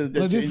 they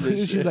Like, changed this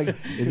she's shit. like,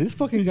 is this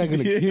fucking guy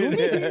gonna kill me?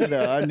 Yeah,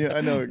 no,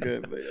 I know we're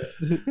good,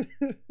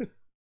 but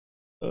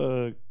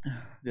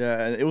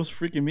yeah, it was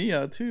freaking me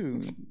out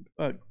too.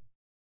 Fuck,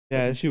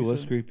 Yeah, that Fucking shit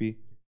was Cecil. creepy.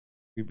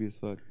 Creepy as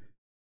fuck.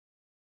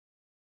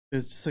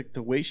 it's just like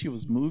the way she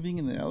was moving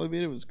in the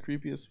elevator was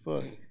creepy as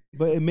fuck.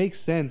 But it makes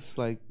sense,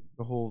 like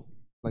the whole,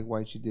 like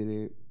why she did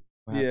it.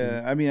 what Yeah,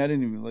 happened. I mean, I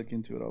didn't even look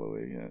into it all the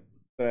way yet,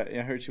 but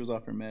I heard she was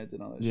off her meds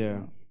and all that. Yeah.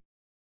 shit.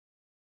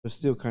 But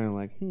still, kind of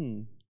like,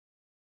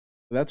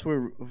 That's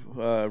where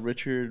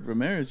Richard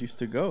Ramirez used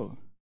to go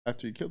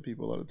after he killed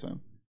people a lot of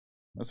time.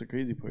 That's the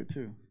crazy part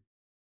too.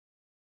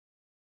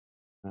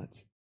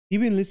 nuts.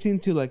 Even listening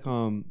to like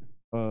oh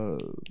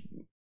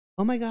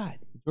my god,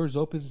 George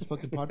Lopez's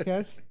fucking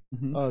podcast.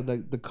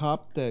 Like the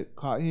cop that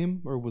caught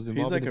him or was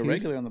involved. He's like in a the case.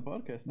 regular on the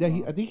podcast. Yeah,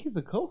 now. I think he's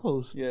the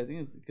co-host. Yeah, I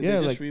think it's because Yeah, they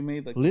just like,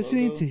 remade like the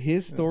Listening logo. to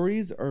his Yeah.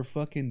 stories are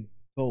fucking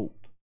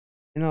dope,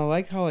 and I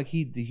like how like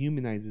he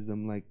dehumanizes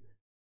them, like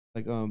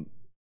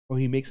or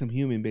he makes them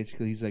human.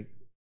 Basically, he's like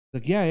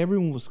yeah,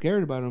 everyone was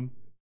scared of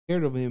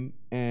him,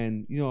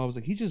 and I was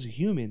like, he's just a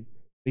human.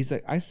 He's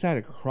like, I sat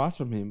across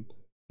from him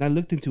and I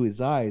looked into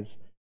his eyes.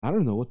 I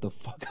don't know what the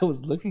fuck I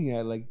was looking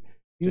at. Like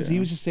he Yeah.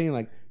 was just saying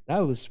like that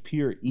was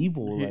pure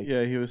evil. Like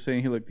He was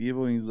saying he looked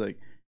evil, and he's like,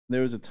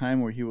 there was a time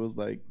where he was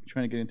like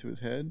trying to get into his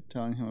head,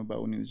 telling him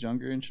about when he was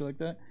younger and shit like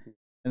that.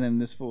 And then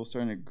this fool was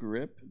starting to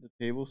grip the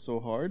table so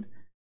hard,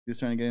 he was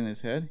trying to get in his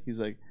head. He's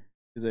like,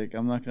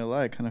 I'm not gonna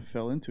lie, I kind of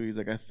fell into it. He's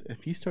like,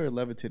 if he started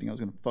levitating, I was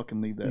gonna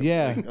fucking leave that.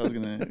 Yeah. Like, I was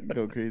gonna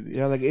go crazy.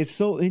 yeah, like it's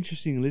so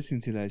interesting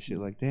listening to that shit.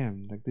 Like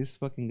damn, like this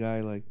fucking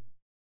guy, like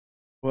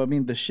Well, I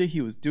mean, the shit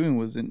he was doing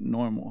wasn't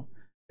normal.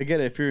 I get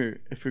it.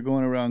 If you're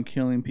going around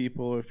killing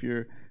people, if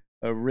you're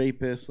a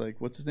rapist, like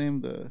what's his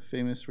name, the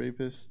famous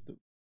rapist,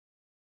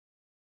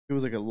 he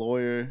was like a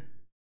lawyer.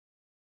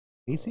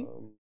 Casey.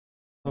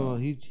 Oh,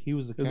 he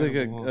was the. He was like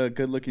cannibal, huh? a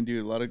good-looking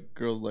dude. A lot of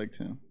girls liked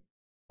him.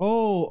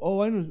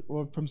 Oh, I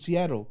know from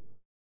Seattle.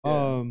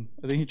 Yeah.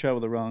 I think he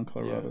traveled around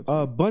Colorado.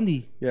 Yeah. Too.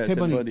 Bundy. Yeah, Ted Ted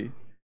Bundy. Bundy.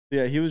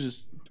 Yeah, he was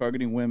just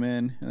targeting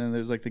women, and then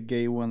there's like the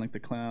gay one, like the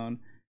clown.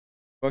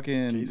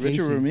 Fucking Casey.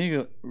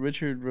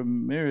 Richard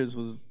Ramirez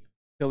was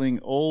killing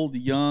old,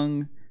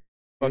 young,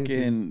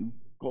 fucking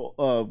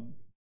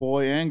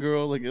boy and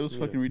girl. Like it was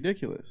fucking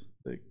ridiculous.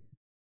 Like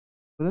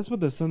But that's what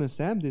the Son of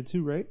Sam did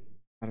too, right?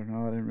 I don't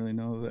know. I didn't really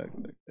know that.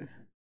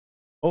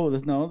 Oh,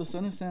 the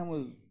Son of Sam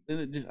was.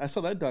 I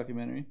saw that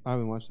documentary. I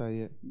haven't watched that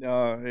yet.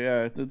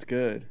 Yeah, it's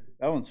good.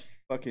 That one's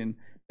fucking.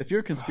 If you're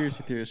a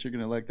conspiracy theorist, you're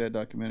gonna like that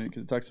documentary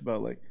because it talks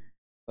about like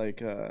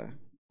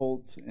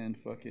cults and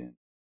fucking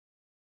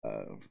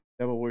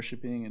devil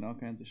worshipping and all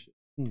kinds of shit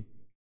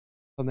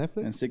On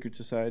Netflix. and secret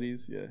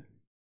societies. Yeah,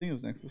 I think it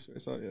was Netflix. I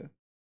saw it. Yeah,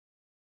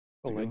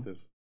 I don't like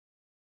this.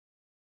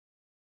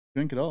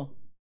 drink it all.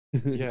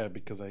 Yeah,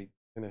 because I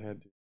kind of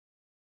had to.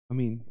 I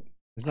mean,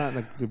 it's not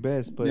like the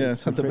best, but Yeah,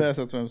 it's not the best.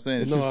 That's what I'm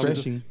saying. It's It's No, just I'm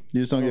just- refreshing.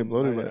 you just don't get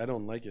bloated by I it.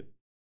 don't like it.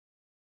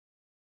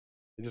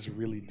 I just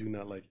really do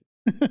not like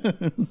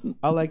it.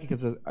 I like it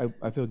because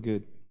I feel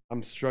good.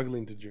 I'm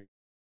struggling to drink.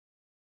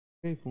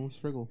 Hey, fool,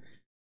 struggle.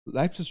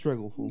 Life's a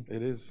struggle, fool.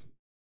 It is.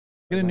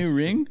 Get a new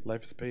ring.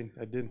 Life is pain.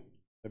 I did.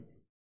 I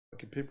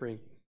fucking pip ring.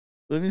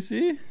 Let me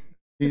see. Are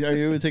you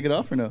able to take it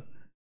off or no?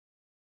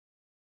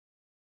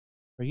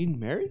 Are you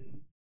married?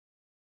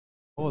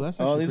 Oh, that's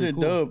Oh, actually these are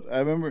pretty cool. dope. I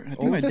remember. I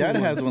think Old my school dad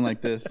ones. has one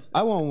like this.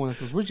 I want one of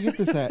those. Where'd you get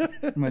this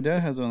at? My dad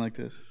has one like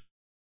this,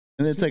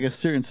 and it's like a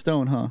certain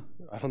stone, huh?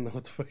 I don't know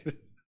what the fuck it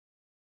is.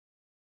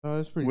 Oh,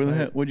 that's pretty. Where the tight.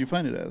 heck? Where'd you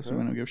find it at? Some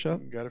random gift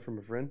shop Got it from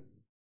a friend.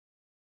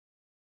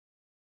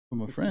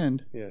 from a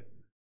friend. Yeah,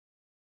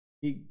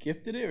 He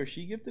gifted it, or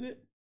she gifted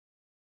it,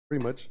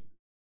 pretty much.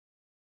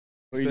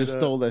 or you Said, just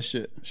stole that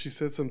shit. She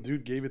said some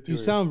dude gave it to You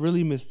her. sound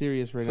really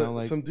mysterious right now.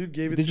 Like, some dude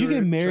gave it did to you her.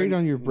 get married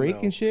trying- on your break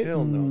No, and shit?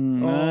 Hell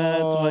no.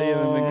 That's why you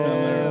haven't been coming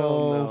around.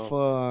 Hell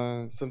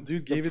Oh, fuck. Some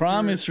dude The gave it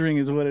promise ring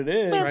is what it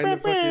is. Trying to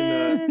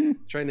fucking,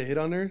 trying to hit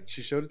on her.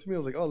 She showed it to me. I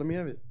was like, oh, let me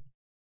have it.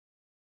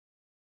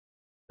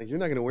 Like, you're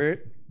not gonna wear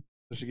it.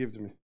 So she gave it to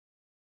me.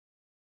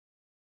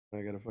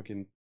 I gotta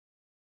fucking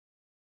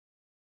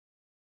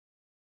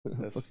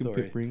That's the Fucking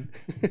story. pip ring.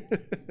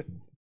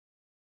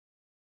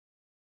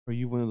 Are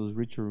you one of those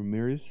Richard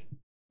Ramirez?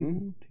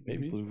 Mm, Taking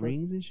maybe. people's Fuck.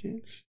 rings and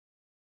shit.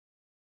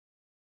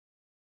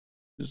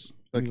 Just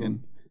You know-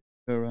 fucking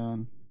go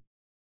around.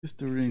 Kiss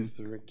the ring. Kiss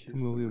the ring. Kiss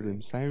Come over the with ring.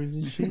 them sirens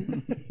and shit.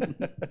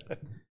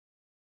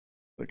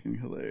 Fucking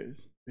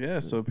hilarious. Yeah,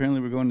 so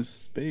apparently we're going to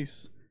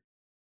space.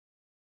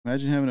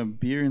 Imagine having a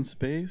beer in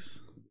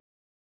space.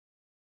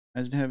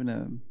 Imagine having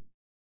a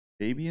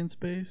baby in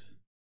space.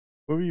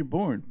 Where were you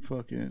born?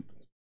 Fucking.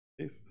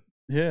 Yes.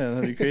 Yeah,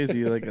 that'd be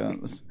crazy. Like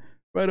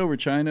right over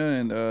China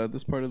and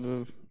this part of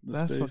the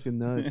That's space. fucking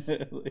nuts.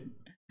 Like,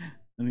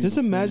 Just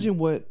insane. imagine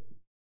what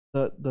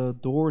the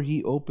door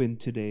he opened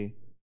today.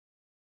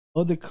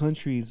 Other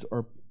countries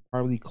are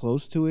probably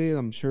close to it.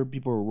 I'm sure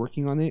people are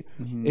working on it.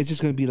 Mhm. It's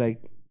just gonna be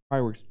like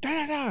fireworks.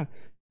 Da, da, da.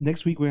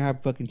 Next week we're gonna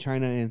have fucking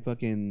China and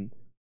fucking.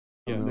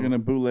 I Yeah, don't They're know. gonna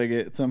bootleg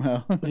it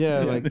somehow. Yeah,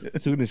 like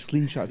they're gonna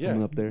slingshot Yeah.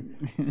 someone up there.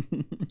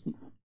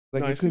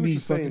 Like No, I it's see gonna what be you're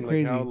saying, fucking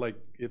crazy. Like how like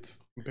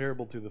it's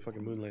comparable to the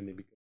fucking moon landing.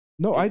 Because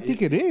No, I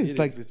think it is.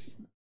 Like, it's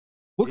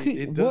what it- could,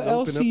 it does what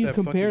else open do up you that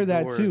compare fucking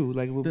that door. to?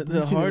 Like the we've seen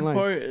in hard life.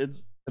 part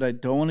is that I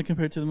don't want to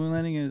compare it to the moon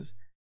landing is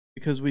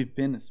because we've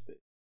been to space.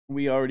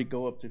 We already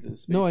go up there to the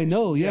space. No, I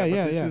know. Yeah, but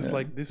yeah, this yeah. is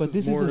like this But is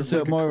this is more a- of So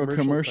like more of a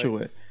commercial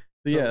type. way.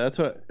 So yeah, that's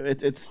what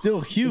it's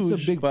still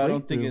huge, big but I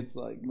don't think breakthrough. it's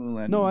like moon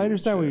landing. No, I huge,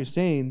 understand what yeah. you're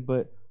saying,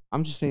 but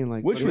I'm just saying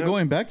like, Which But we're now-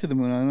 going back to the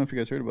moon. I don't know if you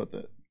guys heard about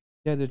that.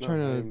 yeah, they're No, I trying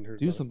haven't to heard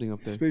do about it. something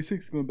up there. SpaceX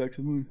is going back to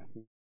the moon.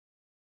 They're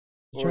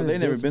Or trying to they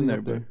never build been there,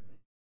 something but up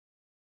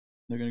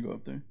they're gonna go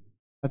up there.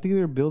 I think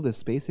they're build a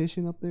space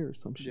station up there or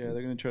some shit. Yeah,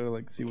 they're gonna try to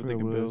like see what For they the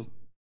can whales. build.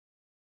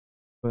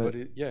 But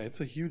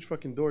it's a huge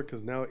fucking door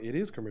because now it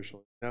is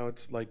commercial. Now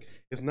it's like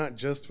it's not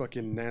just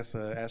fucking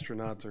NASA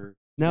astronauts or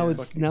now Yeah.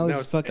 it's fucking- now now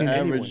it's it's fucking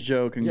anyone. Average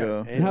Joe can Yeah,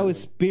 go. now anyone. it's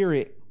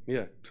Spirit.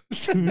 Yeah.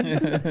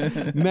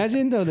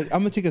 Imagine though, like, I'm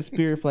gonna take a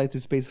Spirit flight to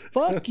space.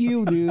 Fuck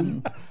you,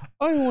 dude.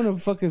 I don't want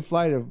to fucking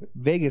fly to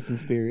Vegas in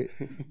Spirit,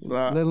 So,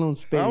 let alone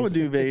space. I would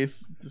do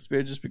Vegas to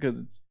Spirit just because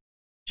it's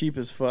cheap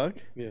as fuck.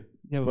 Yeah.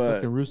 You have a But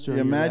fucking rooster.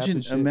 yeah, on your lap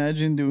and shit.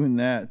 imagine doing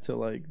that to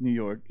like New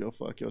York. You'll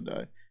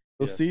die.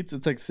 Those Yeah. seats,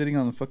 it's like sitting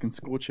on the fucking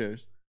school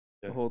chairs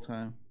Yeah. the whole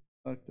time.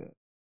 Fuck that.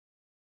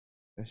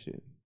 that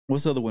shit.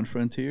 What's the other one?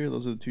 Frontier.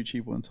 Those are the two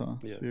cheap ones, huh?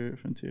 Yeah. Spirit,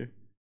 Frontier.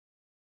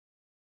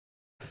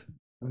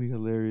 That'd be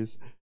hilarious.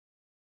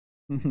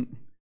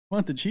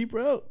 Want the cheap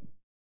route?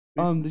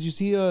 Did you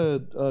see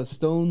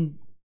Stone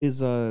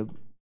is well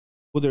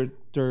their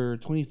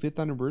 25th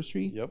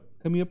anniversary Yep.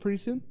 coming up pretty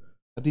soon?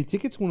 I think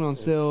tickets went on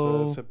It's,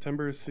 sale.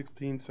 September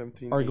 16,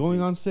 17. Are going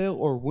 18th. on sale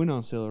or went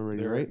on sale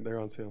already, They're right? they're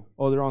on sale.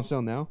 Oh, they're on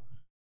sale now.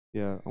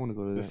 Yeah, I want to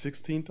go to The that.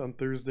 16th on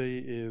Thursday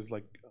is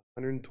like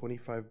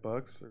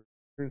 $125 or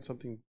 100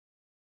 something.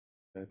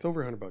 Yeah, it's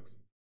over $100,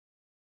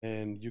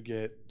 and you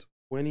get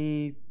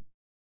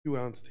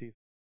 22-ounce taste.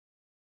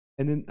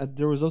 And then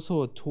there was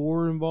also a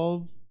tour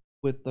involved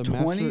with a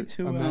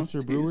 22 ounce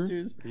master brewer.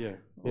 tasters. Yeah,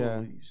 Yeah.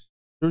 Holy sh-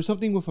 There was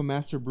something with a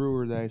master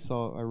brewer that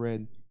I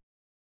read.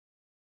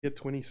 get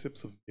 20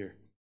 sips of beer.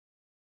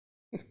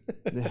 Yeah,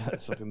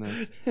 that's fucking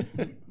nice.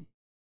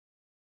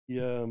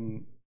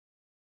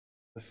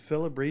 The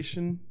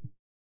celebration,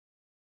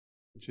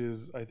 which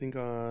is I think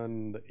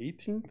on the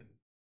 18th. is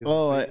the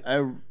Oh, same-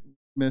 I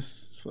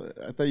missed.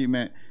 I thought you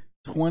meant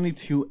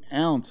 22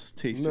 ounce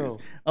tasters. No.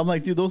 I'm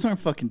like, dude, those aren't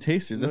fucking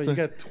tasters. No, That's you a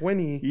got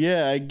 20.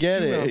 yeah, I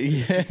get 2-ounce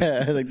it. tasters.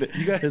 Yeah, like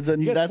You got- that's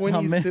you got that's how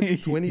 20 many.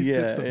 sips, 20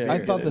 sips of yeah, beer.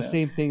 I thought the yeah.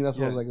 same thing. That's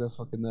why I was Yeah. like, that's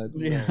fucking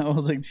nuts. Yeah, I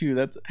was like, dude,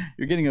 that's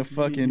you're getting a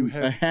fucking You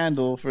have- a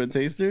handle for a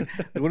taster.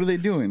 Like, what are they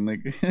doing?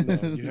 Like, No,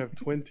 this is you have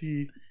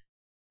 22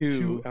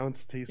 two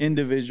ounce tasters.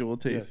 individual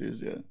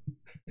tasters.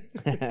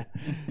 Yeah.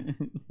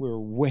 We're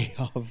way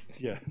off.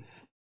 Yeah,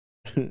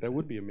 that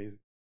would be amazing.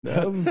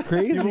 That was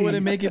crazy. You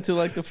wouldn't make it to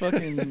like the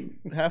fucking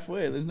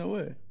halfway. There's no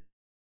way.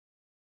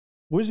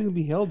 Where's it gonna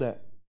be held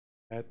at?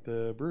 At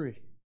the brewery.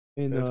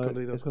 In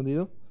Escondido.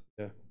 Escondido.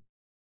 Yeah.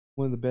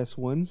 One of the best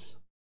ones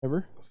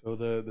ever. So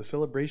the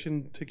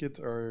celebration tickets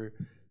are,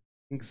 I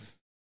think,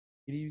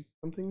 80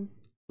 something.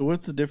 So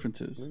what's the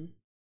differences?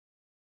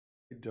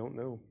 I don't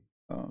know.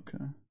 Oh,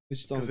 okay. It's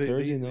just on Because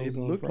Thursday. and that it was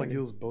on looked like Friday. it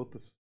was both the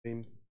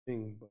same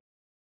thing, but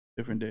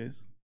Different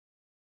days.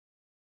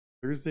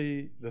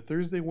 the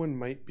Thursday one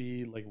might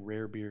be like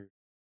rare beer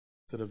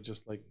instead of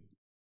just like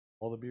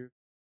all the beers.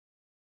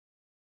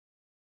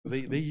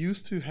 'Cause They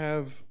used to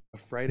have a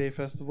Friday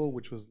festival,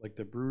 which was like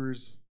the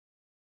Brewers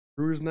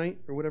Night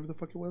or whatever the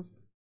fuck it was,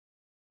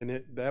 and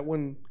that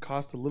one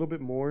cost a little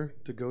bit more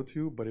to go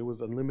to, but it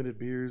was unlimited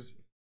beers,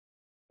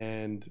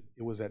 and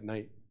it was at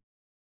night,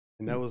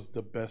 and that was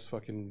the best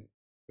fucking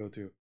go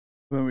to.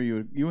 Remember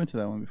you went to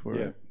that one before,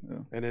 Yeah. right?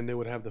 Yeah. And then they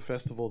would have the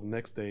festival the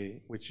next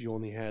day, which you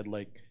only had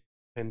like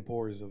 10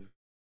 pours of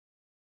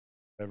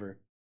whatever.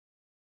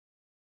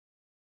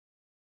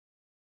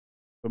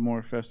 But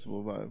more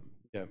festival vibe.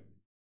 Yeah.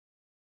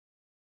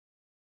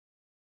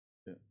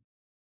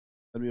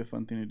 That'd be a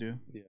fun thing to do.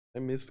 Yeah. I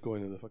missed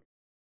going to the fucking.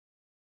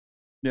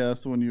 Yeah,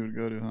 that's the one you would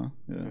go to, huh?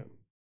 Yeah. Yeah.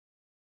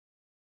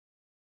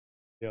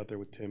 Be out there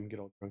with Tim, get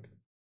all drunk.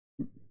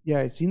 Yeah,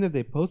 I seen that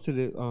they posted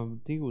it. I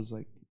think it was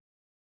like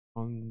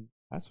on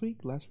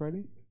last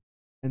Friday,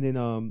 and then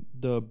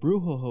the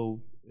Brujoho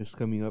is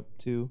coming up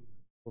too.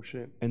 Oh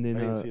shit! And then I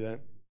didn't see that.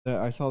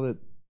 I saw that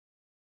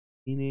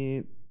in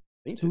it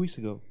Ain't 2 it? weeks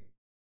ago.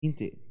 Ain't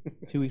it?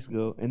 2 weeks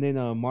ago, and then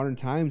Modern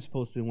Times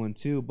posted one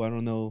too, but I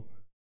don't know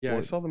Yeah, I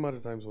What- saw the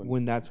Modern Times one.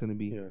 when that's gonna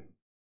be. Yeah,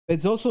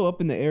 It's also up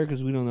in the air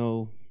because we don't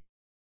know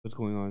what's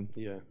going on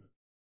yeah.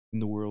 in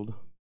the world.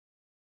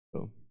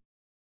 So,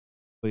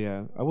 but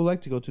yeah, I would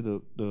like to go to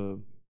the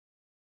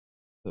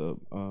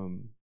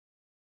phone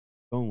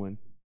one.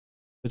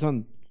 It's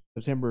on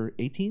September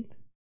 18th.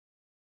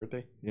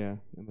 Birthday. Yeah,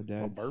 and my Oh,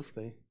 dad's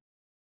birthday.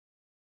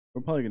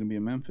 We're probably gonna be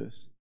in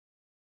Memphis.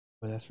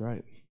 But that's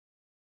right.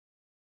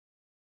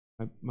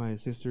 My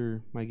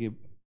sister gonna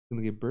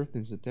give birth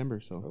in September,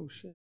 so Oh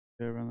shit!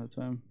 Yeah, around that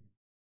time.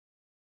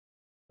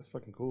 That's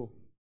fucking cool.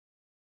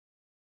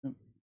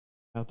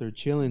 out there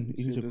chilling,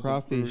 See eating if some there's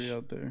a brewery crawfish.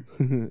 out there.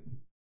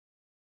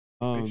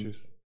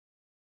 Pictures.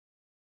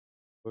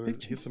 Go to- Get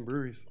Pictures. some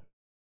breweries.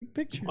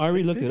 Pictures. I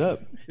already looked it up.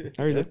 Pictures.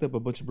 I already looked up a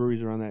bunch of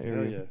breweries around that Hell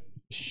area. yeah.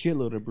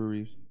 Shitload of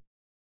breweries,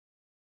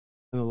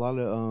 and a lot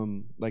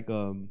of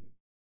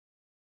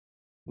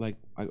like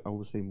I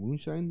would say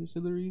moonshine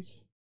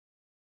distilleries.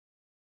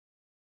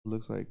 It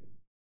looks like,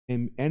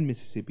 and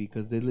Mississippi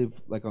because they live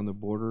like on the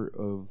border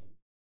of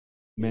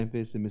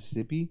Memphis and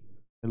Mississippi.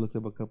 I looked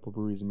up a couple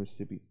breweries in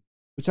Mississippi,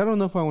 which I don't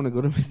know if I want to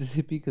go to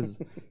Mississippi because,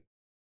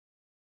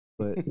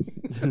 but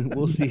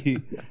we'll see.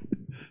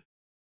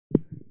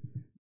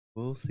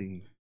 We'll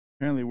see.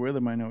 Apparently, we're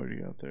the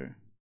minority out there.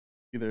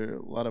 Either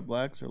a lot of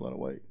blacks or a lot of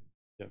white.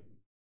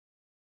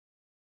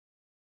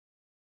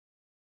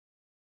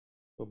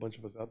 A bunch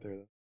of us out there,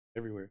 though.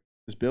 Everywhere.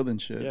 Just building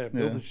shit. Yeah,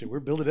 building shit. We're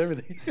building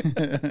everything.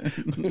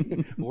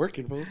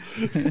 Working, fool.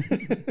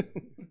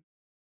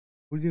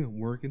 What are you doing?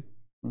 Working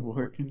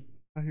Working.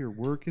 out here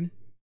working.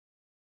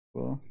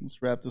 Well,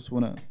 let's wrap this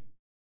one up.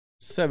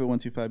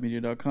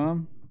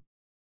 7125media.com.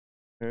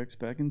 Eric's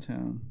back in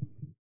town.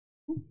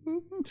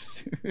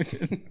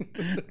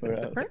 We're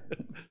out.